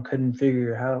Brown couldn't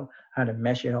figure out how to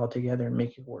mesh it all together and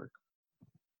make it work.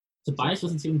 Tobias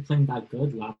wasn't even playing that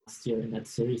good last year in that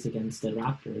series against the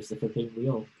Raptors, if we're being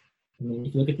real. I mean,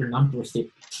 if you look at their numbers, it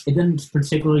didn't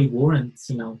particularly warrant,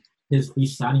 his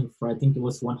re-signing for, I think it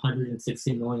was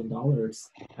 $160 million.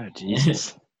 Oh,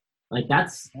 Jesus. Like,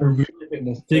 that's a really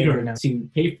big figure to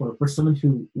pay for someone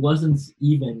who wasn't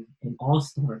even an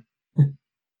all-star,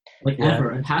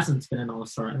 ever, and hasn't been an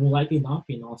all-star, and will likely not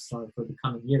be an all-star for the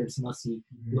coming years unless he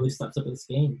really steps up his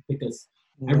game, because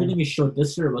everything he showed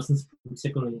this year wasn't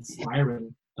particularly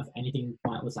inspiring of anything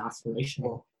that was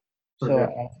aspirational for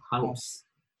their house.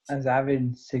 As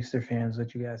avid Sixer fans,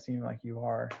 which you guys seem like you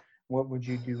are, what would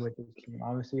you do with this team?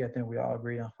 Obviously, I think we all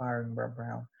agree on firing Brett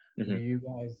Brown. Mm-hmm. Would you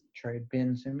guys trade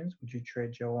Ben Simmons? Would you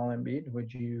trade Joel Embiid?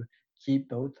 Would you keep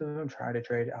both of them? Try to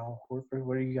trade Al Horford?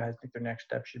 What do you guys think their next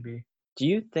step should be? Do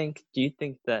you think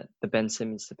that the Ben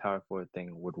Simmons to power forward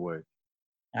thing would work?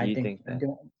 I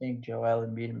don't think Joel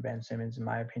Embiid and Ben Simmons, in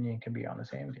my opinion, can be on the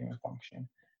same team and function.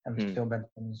 And still Ben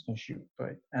Simmons can shoot.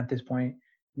 But at this point,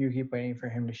 you keep waiting for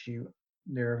him to shoot.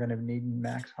 They're going to need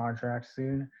max contracts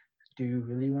soon. Do you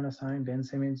really want to sign Ben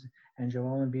Simmons and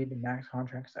Joel Embiid to max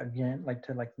contracts again,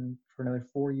 for another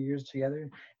 4 years together?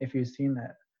 If you've seen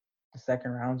that the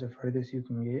second rounds are furthest you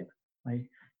can get,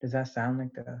 does that sound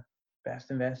like the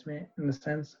best investment in the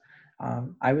sense?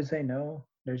 I would say no.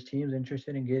 There's teams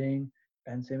interested in getting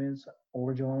Ben Simmons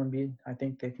or Joel Embiid. I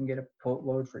think they can get a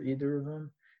boatload for either of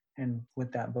them. And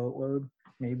with that boatload,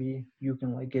 maybe you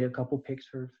can get a couple picks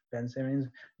for Ben Simmons,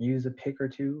 use a pick or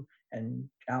two, and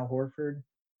Al Horford,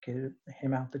 get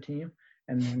him out the team,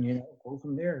 and then, go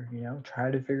from there. Try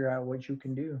to figure out what you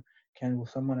can do. Will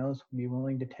someone else be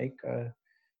willing to take a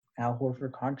Al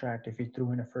Horford contract if he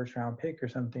threw in a first-round pick or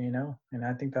something, And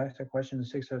I think that's the question the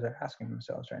Sixers are asking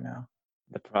themselves right now.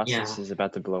 The process is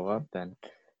about to blow up then.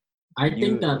 I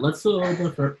think that let's do a little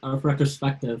bit of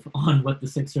retrospective on what the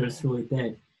Sixers really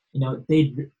did.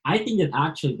 I think that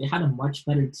actually they had a much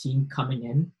better team coming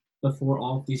in before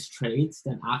all of these trades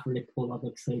than after they pulled out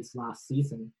the trades last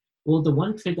season. Well, the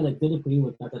one trade that I did agree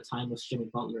with at the time was Jimmy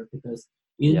Butler, because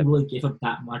he didn't really give up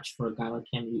that much for a guy like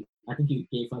him. I think he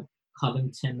gave up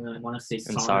Covington and I want to say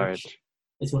Sarge.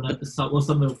 It's one of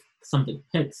some of the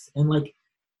picks. And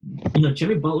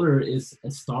Jimmy Butler is a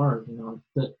star,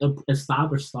 the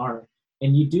established star,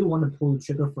 and you do want to pull the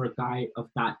trigger for a guy of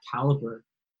that caliber.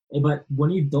 But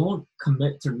when you don't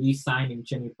commit to re-signing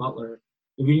Jimmy Butler,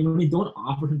 when you don't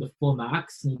offer him the full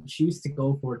max, and you choose to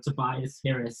go for Tobias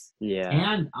Harris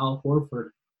and Al Horford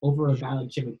over a guy like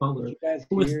Jimmy Butler,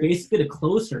 who was basically the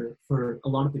closer for a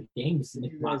lot of the games in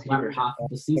the latter half of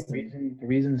the season. The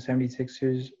reason the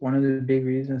 76ers, one of the big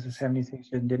reasons the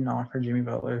 76ers didn't offer Jimmy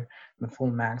Butler the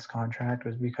full max contract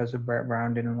was because of Brett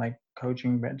Brown didn't like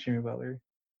coaching Jimmy Butler.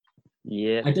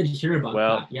 Yeah. I did hear about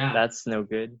that. Yeah. That's no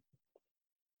good.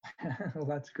 Well,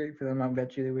 that's great for them. I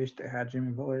bet you they wish they had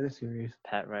Jimmy Butler this series.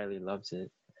 Pat Riley loves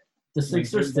it. The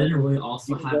Sixers didn't really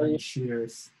also have any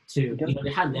shooters, too.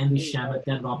 They had Landry Shamet,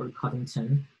 then Robert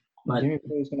Covington. But Jimmy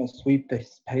Butler's going to sweep the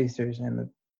Pacers, and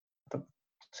the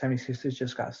 76ers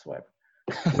just got swept.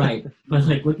 Right. But,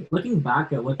 looking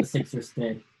back at what the Sixers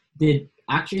did, they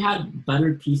actually had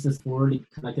better pieces already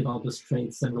connected all those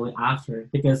trades than really after.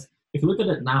 Because if you look at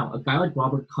it now, a guy like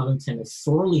Robert Covington is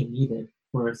sorely needed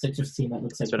for a Sixers team that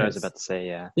looks like That's what I was about to say,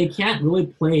 yeah. They can't really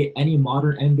play any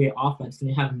modern NBA offense, and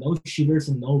they have no shooters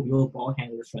and no real ball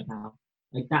handlers right now.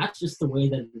 Like that's just the way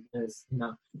that it is.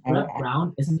 I, Brett I,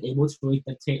 Brown isn't able to really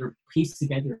dictate or piece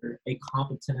together a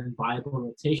competent and viable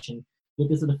rotation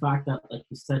because of the fact that, like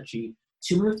you said, G,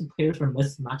 too many of the players are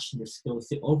mismatched in their skills.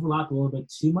 They overlap a little bit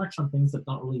too much on things that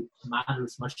don't really matter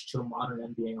as much to a modern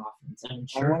NBA offense. I mean,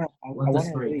 I sure, want Wentz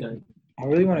is to very really, good. I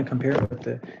really want to compare it with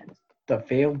the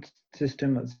failed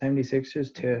system of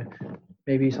 76ers to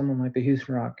maybe someone like the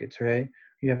Houston Rockets, right?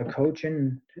 You have a coach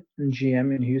and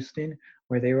GM in Houston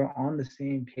where they were on the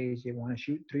same page. They want to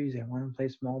shoot threes, they want to play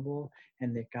small ball,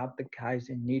 and they got the guys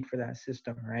in need for that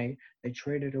system, right? They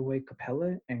traded away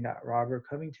Capella and got Robert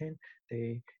Covington.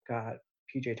 They got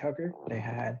PJ Tucker. They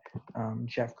had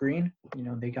Jeff Green.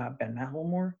 They got Ben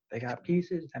McLemore. They got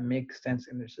pieces that make sense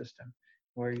in their system.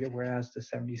 Whereas the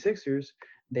 76ers,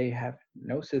 they have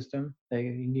no system. They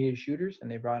needed shooters,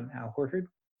 and they brought in Al Horford.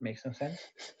 Makes no sense.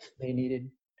 They needed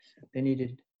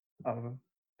a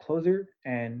closer,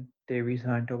 and they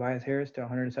re-signed Tobias Harris to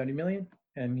 170 million,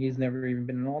 and he's never even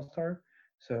been an All-Star.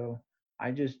 So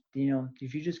I just,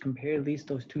 if you just compare at least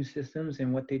those two systems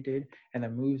and what they did and the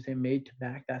moves they made to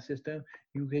back that system,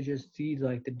 you could just see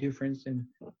like the difference. And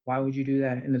why would you do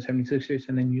that in the 76ers?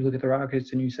 And then you look at the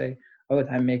Rockets and you say, oh,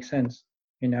 that makes sense,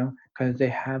 because they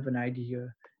have an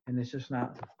idea. And it's just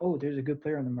not, oh, there's a good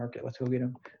player on the market. Let's go get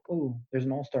him. Oh, there's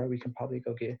an all-star we can probably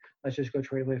go get. Let's just go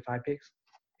trade away 5 picks.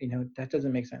 That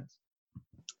doesn't make sense.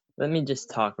 Let me just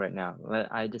talk right now.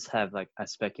 I just have like a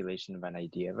speculation of an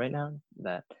idea right now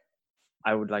that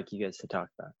I would like you guys to talk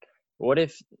about. What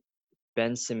if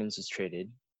Ben Simmons was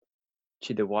traded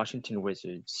to the Washington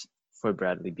Wizards for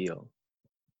Bradley Beal?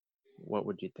 What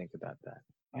would you think about that?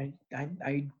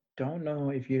 I don't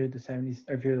know if you're the 70s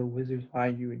or if you're the Wizards, why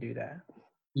you would do that.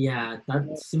 Yeah,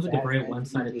 that seems like a very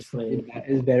one-sided trade. That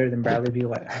is better than Bradley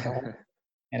Beal at all.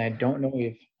 And I don't know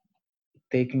if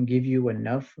they can give you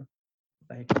enough,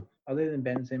 like, other than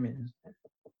Ben Simmons,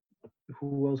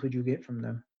 who else would you get from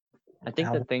them? I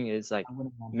think the thing is like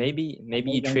maybe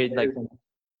you trade like,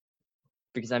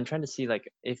 because I'm trying to see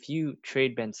like if you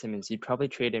trade Ben Simmons, you'd probably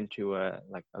trade him to a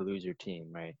loser team,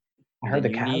 right? I heard the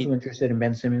Cavs were interested in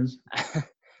Ben Simmons.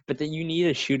 But then you need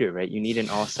a shooter, right? You need an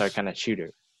all-star kind of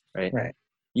shooter, right? Right.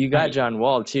 You got John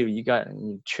Wall too.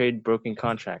 You trade broken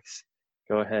contracts.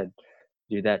 Go ahead,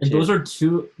 do that too. And those are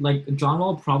two. Like John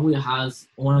Wall probably has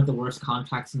one of the worst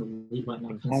contracts in the league right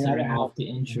now, considering all of the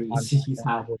injuries he's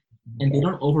had, and they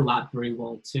don't overlap very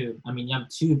well too. I mean, you have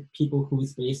two people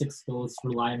whose basic skills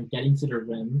rely on getting to the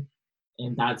rim,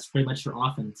 and that's pretty much your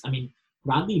offense. I mean,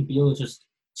 Bradley Beal is just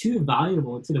too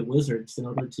valuable to the Wizards in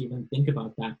order to even think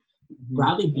about that.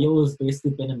 Bradley Beal has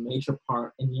basically been a major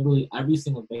part in nearly every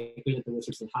single victory that the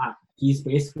Wizards have had. He's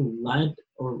basically led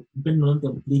or been one of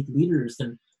the league leaders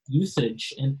in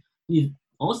usage, and he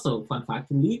also, fun fact,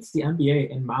 leads the NBA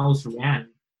in miles ran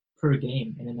per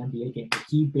game in an NBA game.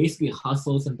 He basically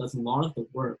hustles and does a lot of the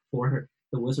work for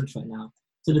the Wizards right now.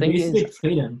 So to basically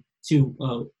trade him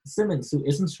to Simmons, who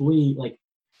isn't really like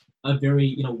a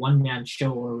very one-man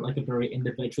show or like a very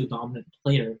individually dominant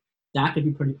player, that could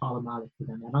be pretty problematic for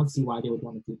them. I don't see why they would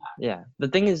want to do that. Yeah. The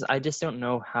thing is, I just don't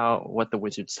know what the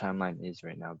Wizards' timeline is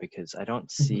right now, because I don't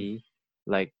see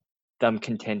like them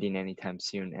contending anytime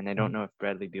soon, and I don't know if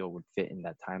Bradley Beal would fit in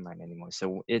that timeline anymore.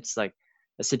 So it's like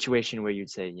a situation where you'd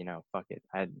say, fuck it,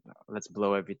 let's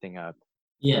blow everything up.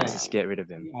 Yeah. Let's just get rid of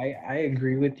him. I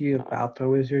agree with you about the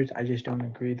Wizards. I just don't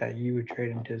agree that you would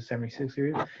trade him to the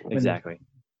 76ers. Exactly.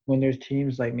 When there's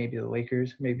teams like maybe the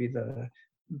Lakers, maybe the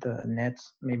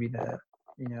Nets, maybe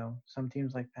some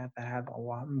teams like that have a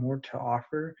lot more to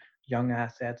offer, young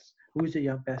assets. Who's the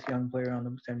best young player on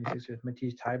the 76ers?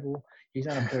 Matisse Thybulle. He's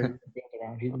not a player you can build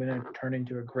around. He's been turned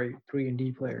into a great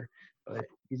 3-and-D player, but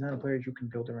he's not a player you can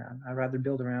build around. I'd rather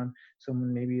build around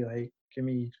someone maybe like give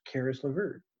me Karis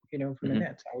LeVert, from the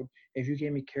Nets. If you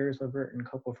gave me Karis LeVert in a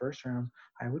couple of first rounds,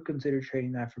 I would consider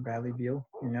trading that for Bradley Beal,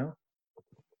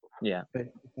 Yeah. But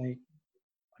like,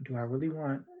 do I really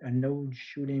want a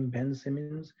no-shooting Ben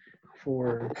Simmons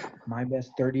for my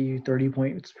best 30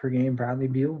 points per game Bradley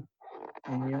Beal?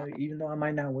 And, even though I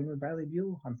might not win with Bradley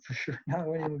Beal, I'm for sure not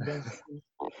winning with Ben Simmons.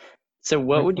 So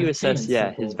what would you assess,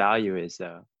 his value is,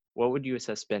 though? What would you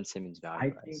assess Ben Simmons'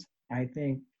 value as? I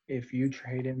think if you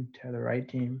trade him to the right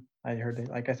team,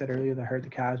 like I said earlier, I heard the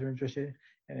Cavs were interested.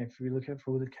 And if we look at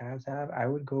who the Cavs have, I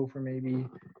would go for maybe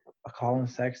a Colin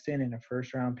Sexton and a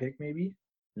first-round pick maybe.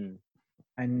 And,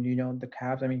 the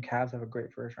Cavs, Cavs have a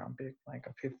great first-round pick, like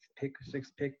a 5th pick or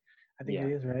 6th pick, I think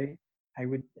it is, right? I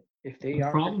would, if they are.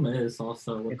 The problem is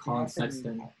also with Colin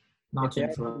Sexton, not to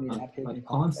interrupt, but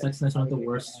Colin Sexton is one of the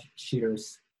worst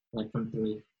shooters, like from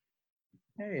 3.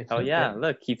 Yeah,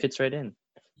 look, he fits right in.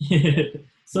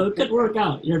 So it could work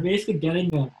out. You're basically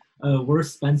getting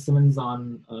worse Ben Simmons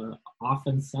on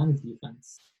offense and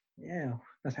defense. Yeah,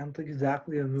 that sounds like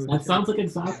exactly a move. That sounds like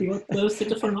exactly what the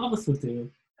Sixers front office would do.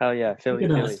 Hell yeah, Look Philly,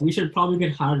 at Philly. us. We should probably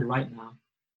get hired right now.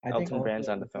 I think Elton Brand's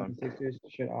also on the phone. The Sixers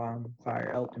should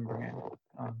fire Elton Brand.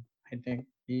 I think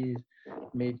he's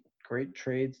made great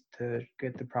trades to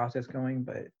get the process going,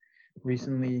 but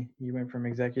recently he went from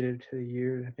executive to the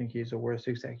year. I think he's the worst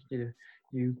executive.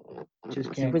 You just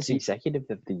He can't was keep executive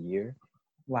of the year.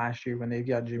 last year when they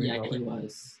got Jimmy Yeah, Butler. he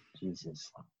was.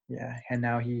 Jesus. Yeah, and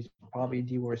now he's probably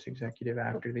the worst executive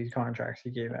after these contracts he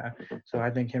gave out. So I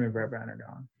think him and Brett Brown are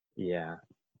gone. Yeah.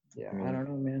 Yeah, I mean- I don't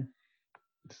know, man.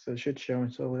 It's a shit show in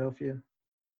Philadelphia.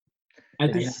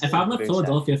 I think It's if I'm a very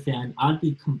Philadelphia fan, I'd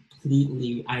be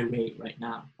completely irate right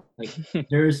now. Like,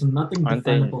 there's nothing Aren't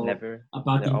they defendable never?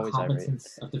 about the they're always irate.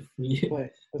 incompetence of the free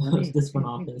But of this front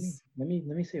office. let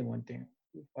me say one thing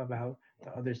about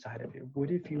the other side of it.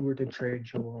 What if you were to trade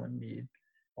Joel Embiid?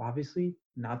 Obviously,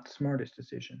 not the smartest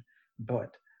decision,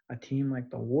 but a team like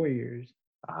the Warriors.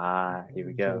 Here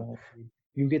we go. Joel Embiid,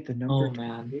 you get the number Oh, 2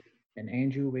 man. pick and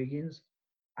Andrew Wiggins.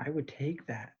 I would take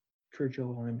that for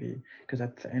Joel Embiid because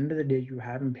at the end of the day, you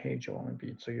haven't paid Joel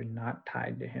Embiid, so you're not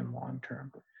tied to him long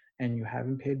term, and you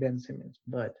haven't paid Ben Simmons.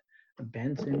 But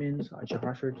Ben Simmons,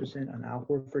 Josh Richardson, and Al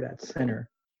Horford at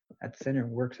center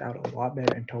works out a lot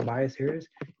better. And Tobias Harris,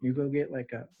 you go get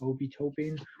like a Obi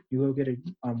Toppin, you go get a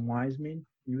Wiseman,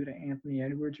 you get an Anthony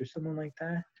Edwards or someone like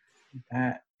that.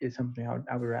 That is something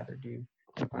I would rather do.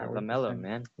 If I were LaMelo, defending.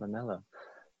 man. LaMelo.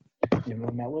 Yeah,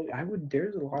 LaMelo,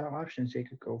 there's a lot of options they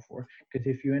could go for. Because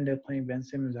if you end up playing Ben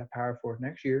Simmons at power forward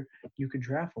next year, you could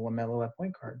draft a LaMelo at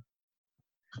point guard.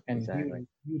 And Exactly.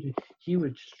 he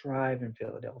would strive in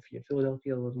Philadelphia.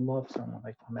 Philadelphia would love someone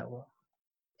like LaMelo.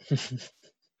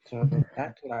 So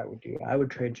that's what I would do. I would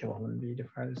trade Joel Embiid if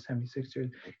I was the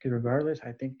 76ers. Because regardless,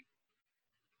 I think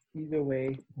either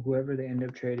way, whoever they end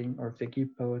up trading, or if they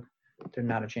keep both, they're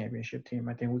not a championship team.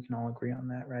 I think we can all agree on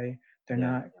that, right? They're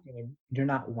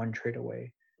not one trade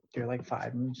away. They're like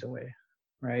 5 moves away,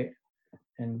 right?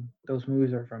 And those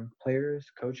moves are from players,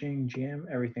 coaching, GM,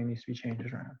 everything needs to be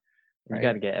changed around. You Right?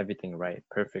 got to get everything right,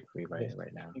 perfectly right, Yes.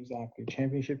 right now. Exactly.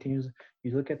 Championship teams,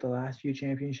 you look at the last few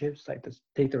championships, like this,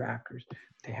 take the Raptors.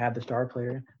 They had the star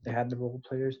player, they had the role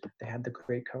players, they had the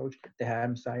great coach, they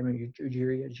had Simon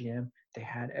Ujiri at GM. They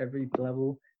had every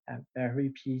level, every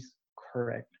piece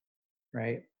correct,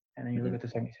 right? And then you look at the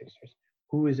 76ers.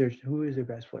 Who is their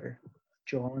best player?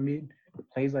 Joel Embiid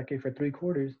plays like it for 3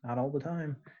 quarters, not all the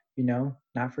time,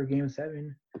 not for game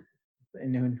 7.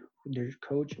 And then there's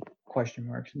coach, question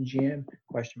marks, and GM,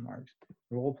 question marks.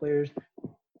 Role players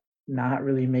not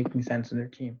really making sense in their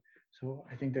team. So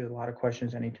I think there's a lot of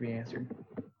questions that need to be answered.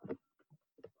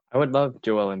 I would love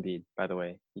Joel Embiid, by the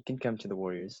way. He can come to the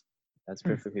Warriors. That's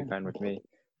perfectly fine with me.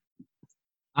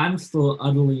 I'm still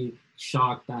utterly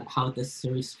shocked at how this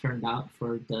series turned out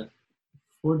for the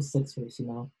Sixers,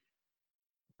 I'm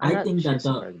I not think too that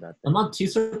surprised about I'm that. not too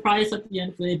surprised at the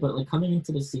end of the day, but like coming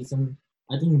into the season,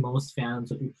 I think most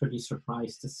fans would be pretty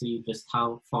surprised to see just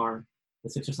how far the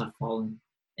Sixers have fallen.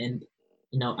 And,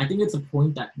 I think it's a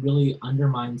point that really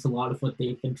undermines a lot of what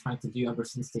they've been trying to do ever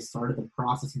since they started the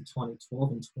process in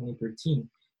 2012 and 2013.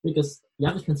 Because you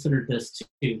have to consider this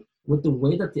too. With the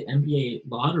way that the NBA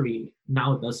lottery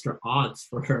now does their odds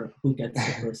for who gets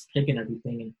the first pick and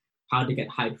everything and how to get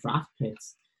high draft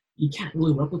picks, you can't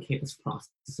really replicate this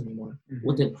process anymore. Mhm.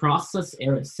 What the process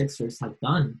era Sixers have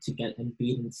done to get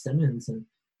Embiid and Simmons and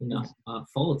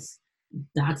Fultz,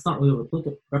 that's not really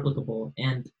replicable.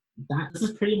 And this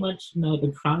is pretty much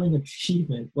the crowning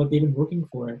achievement, what they've been working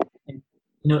for. And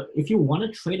if you want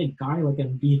to trade a guy like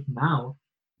Embiid now,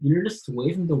 you're just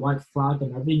waving the white flag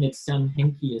on everything that Sam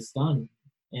Hinkie has done.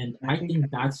 And I think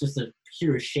that's just a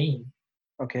pure shame.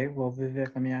 Okay, well,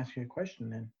 Vivek, let me ask you a question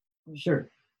then. Sure.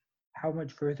 How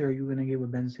much further are you going to get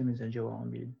with Ben Simmons and Joel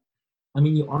Embiid? I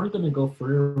mean, you aren't going to go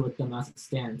further with them as it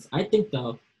stands. I think,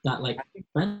 though, that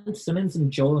Ben Simmons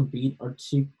and Joel Embiid are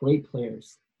 2 great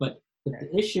players. But the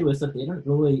issue is that they didn't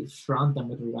really surround them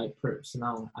with the right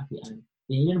personnel at the end.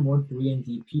 They needed more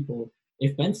 3-and-D people.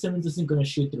 If Ben Simmons isn't going to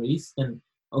shoot threes, then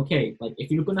okay,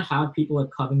 if you're going to have people like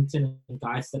Covington and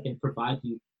guys that can provide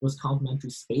you those complementary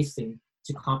spacing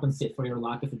to compensate for your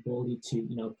lack of ability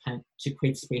to, to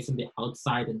create space on the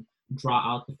outside and draw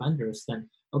out defenders, then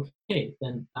okay,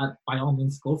 then that by all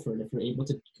means go for it if you're able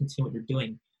to continue what you're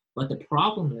doing. But the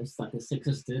problem is that the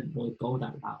Sixers didn't really go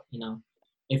that route,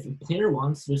 If a player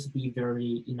wants to just be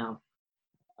very,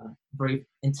 very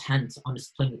intent on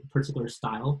just playing a particular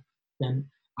style, then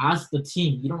as the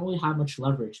team, you don't really have much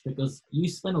leverage because you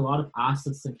spend a lot of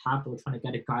assets and capital trying to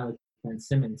get a guy like Ben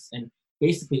Simmons. And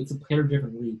basically it's a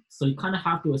player-driven league. So you kind of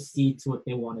have to accede to what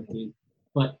they want to do.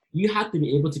 But you have to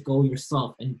be able to go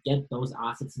yourself and get those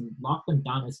assets and lock them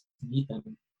down as you need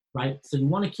them, right? So you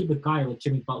want to keep a guy like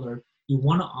Jimmy Butler. You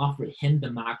want to offer him the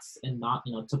max and not,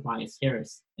 Tobias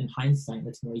Harris. In hindsight,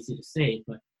 that's more easy to say,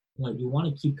 but you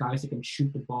want to keep guys that can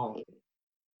shoot the ball.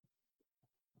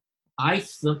 I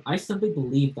simply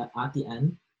believe that at the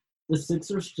end, the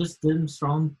Sixers just didn't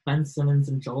strong Ben Simmons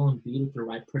and Joel Embiid with the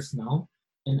right personnel,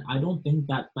 and I don't think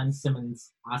that Ben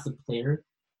Simmons as a player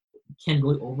can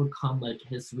really overcome like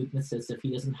his weaknesses if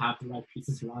he doesn't have the right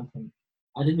pieces around him.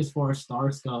 I think as far as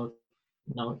stars go,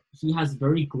 he has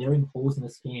very glaring holes in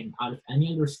this game out of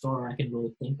any other star I can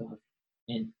really think of.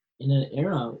 And in an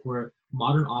era where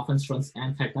modern offense runs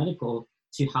antithetical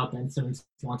to how Ben Simmons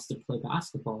wants to play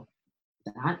basketball,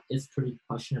 that is pretty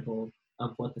questionable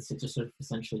of what the Sixers have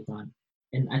essentially done.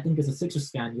 And I think as a Sixers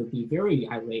fan, you'll be very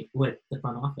irate with the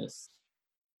front office.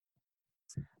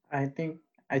 I think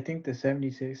the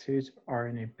 76ers are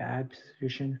in a bad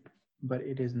position, but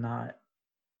it is not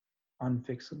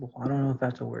unfixable. I don't know if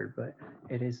that's a word, but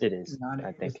it is. It is, not.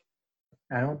 I think.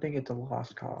 I don't think it's a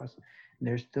lost cause.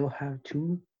 They still have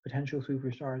two potential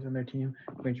superstars on their team,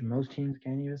 which most teams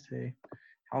can't even say.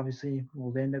 Obviously,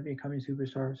 will they end up becoming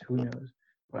superstars? Who knows?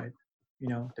 But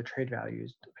the trade value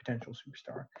is the potential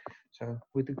superstar. So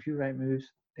with a few right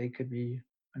moves, they could be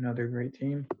another great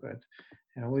team. But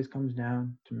it always comes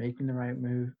down to making the right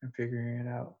move and figuring it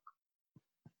out.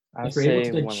 If we're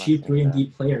able to get cheap 3-and-D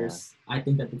players, I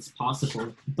think that it's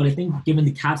possible. But I think given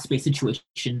the cap space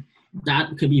situation,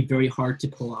 that could be very hard to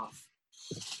pull off.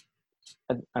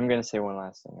 I'm going to say one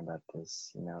last thing about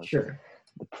this. Sure.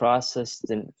 The process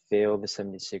didn't fail the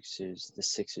 76ers. The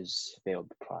Sixers failed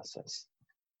the process.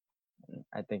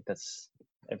 I think that's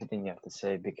everything you have to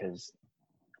say because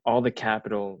all the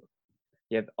capital,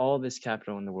 you have all this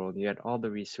capital in the world. You had all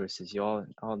the resources, all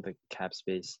the cap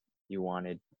space you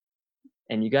wanted.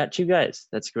 And you got two guys.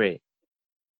 That's great.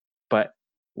 But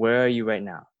where are you right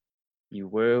now? You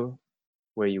were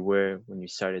where you were when you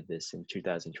started this in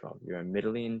 2012. You're a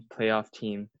middling playoff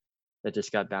team that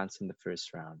just got bounced in the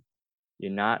first round.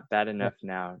 You're not bad enough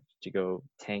now to go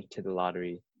tank to the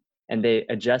lottery. And they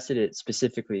adjusted it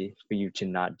specifically for you to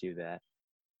not do that.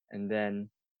 And then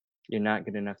you're not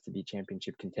good enough to be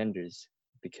championship contenders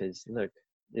because, look,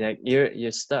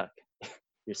 you're stuck.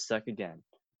 You're stuck again.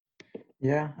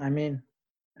 Yeah, I mean,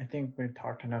 I think we've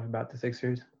talked enough about the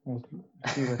Sixers. We'll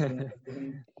see what's going to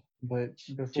happen. But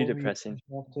before Too depressing.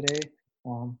 we finish off today,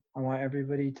 I want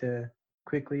everybody to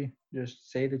quickly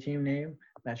just say the team name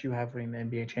that you have winning the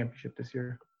NBA championship this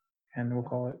year, and we'll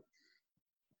call it.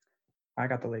 I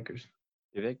got the Lakers.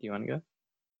 Vivek, do you want to go?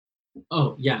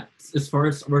 Oh, yeah. As far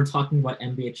as we're talking about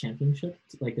NBA championship,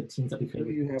 like the teams that we could Who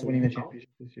do you have winning the championship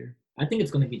this year? I think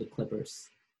it's going to be the Clippers.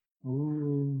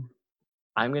 Ooh.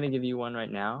 I'm going to give you one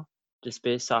right now, just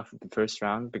based off of the first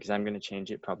round, because I'm going to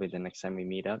change it probably the next time we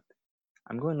meet up.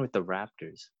 I'm going with the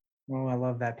Raptors. Oh, I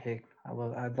love that pick. I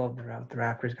love the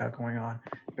Raptors got going on,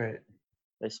 but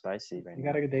they're spicy right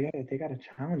now. They got to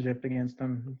challenge up against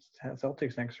them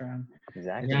Celtics next round.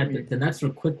 Exactly. Yeah, the Nets were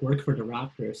quick work for the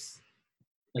Raptors.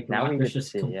 Like the Raptors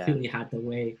just completely had the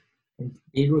way, and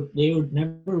they would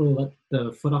never really let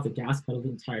the foot off the gas pedal the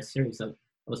entire series. So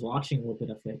I was watching a little bit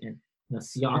of it, and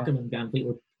Siakam and VanVleet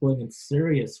were putting in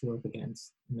serious work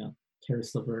against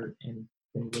Caris LeVert and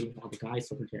then waiting for all the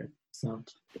guys over there. So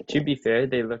to be fair,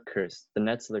 they look cursed. The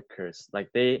Nets look cursed. Like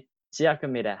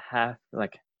Siakam made a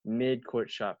mid-court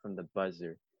shot from the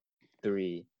buzzer,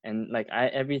 3, and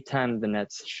every time the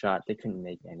Nets shot, they couldn't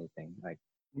make anything. Like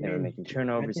they were making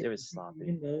turnovers. It was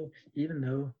sloppy. Even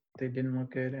though they didn't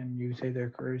look good, and you say they're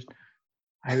cursed,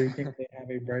 I really think they have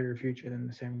a brighter future than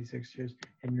the 76ers,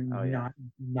 and you're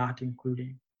not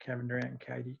including Kevin Durant,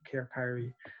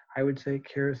 Kyrie. I would say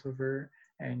Caris LeVert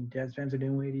and Spencer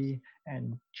Dinwiddie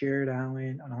and Jared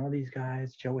Allen and all these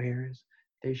guys, Joe Harris,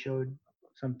 they showed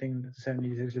something that the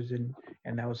 76ers didn't,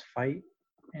 and that was fight,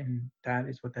 and that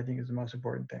is what I think is the most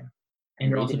important thing.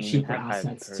 And also cheaper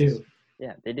assets too.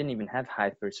 Yeah, they didn't even have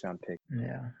high first-round pick.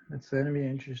 Yeah, it's going to be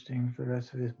interesting for the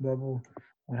rest of this bubble.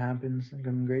 What happens? Like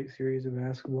a great series of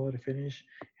basketball to finish,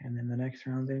 and then the next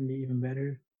round then be even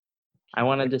better. I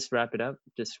want to just wrap it up.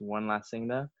 Just one last thing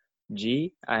though.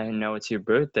 G, I know it's your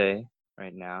birthday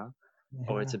right now,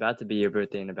 or it's about to be your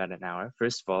birthday in about an hour.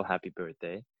 First of all, happy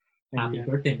birthday. Happy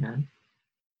birthday, man.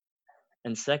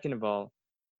 And second of all,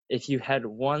 if you had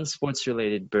one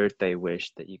sports-related birthday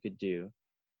wish that you could do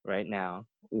right now,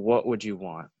 what would you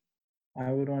want?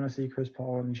 I would want to see Chris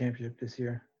Paul in the championship this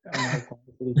year.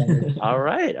 All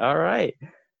right.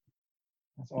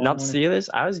 Not Steelers?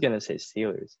 I was going to say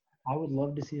Steelers. I would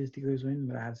love to see the Steelers win,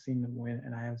 but I have seen them win,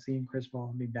 and I have seen Chris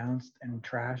Paul be bounced and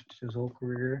trashed his whole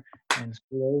career and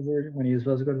screw over when he was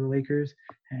supposed to go to the Lakers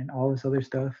and all this other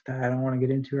stuff that I don't want to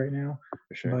get into right now.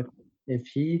 For sure. But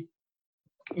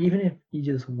even if he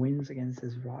just wins against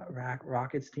his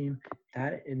Rockets team,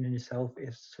 that in itself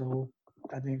is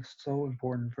I think, so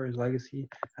important for his legacy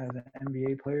as an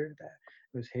NBA player that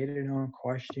was hated on,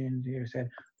 questioned. He said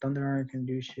Thunder aren't can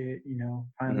do shit.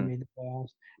 Finally Mhm. made the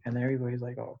playoffs, and everybody's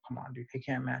like, "Oh, come on, dude! They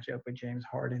can't match up with James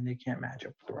Harden. They can't match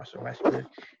up with Russell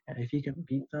Westbrook." And if he can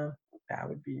beat them, that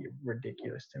would be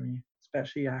ridiculous to me,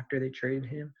 especially after they traded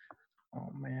him.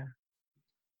 Oh man.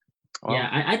 Yeah,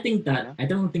 Well, I think that yeah. I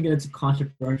don't think it's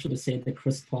controversial to say that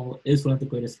Chris Paul is one of the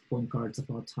greatest point guards of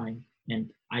all time,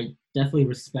 and I definitely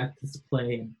respect his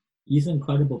play. And he's an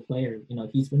incredible player.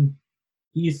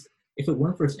 He's if it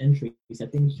weren't for his injuries, I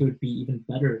think he would be even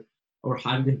better or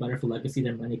have even better for legacy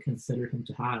than many consider him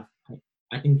to have.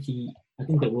 I think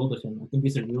the world of him. I think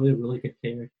he's a really really good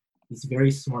player. He's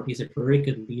very smart. He's a very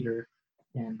good leader,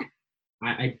 and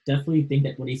I definitely think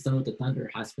that what he's done with the Thunder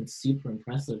has been super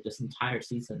impressive this entire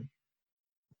season.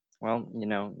 Well,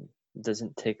 it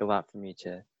doesn't take a lot for me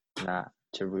to not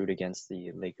to root against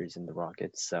the Lakers and the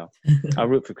Rockets. So I'll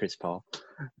root for Chris Paul.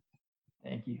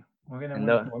 Thank you. We're gonna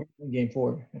And win Game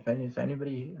 4. If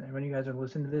anybody, when you guys are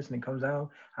listening to this and it comes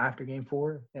out after Game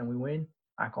 4 and we win,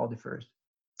 I called it first.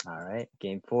 All right,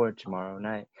 Game 4 tomorrow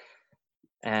night.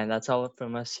 And that's all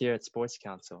from us here at Sports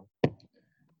Council.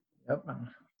 Yep.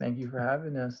 Thank you for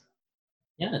having us.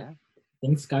 Yeah.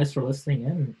 Thanks, guys, for listening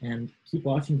in, and keep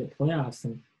watching the playoffs.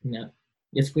 And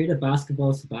it's great that basketball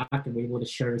is back and we're able to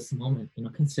share this moment.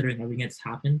 Considering everything that's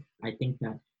happened, I think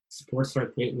that sports are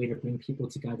a great way to bring people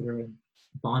together and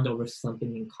bond over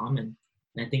something in common.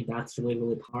 And I think that's really,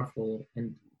 really powerful,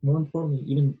 and more importantly,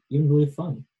 even really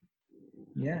fun.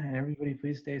 Yeah, and everybody,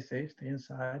 please stay safe, stay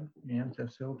inside.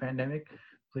 It's still a pandemic.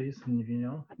 Please, and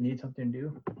if need something to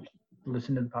do,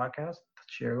 listen to the podcast,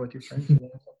 share it with your friends, so they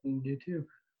have something to do too.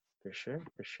 For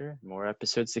sure. More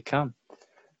episodes to come.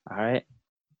 All right.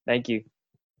 Thank you.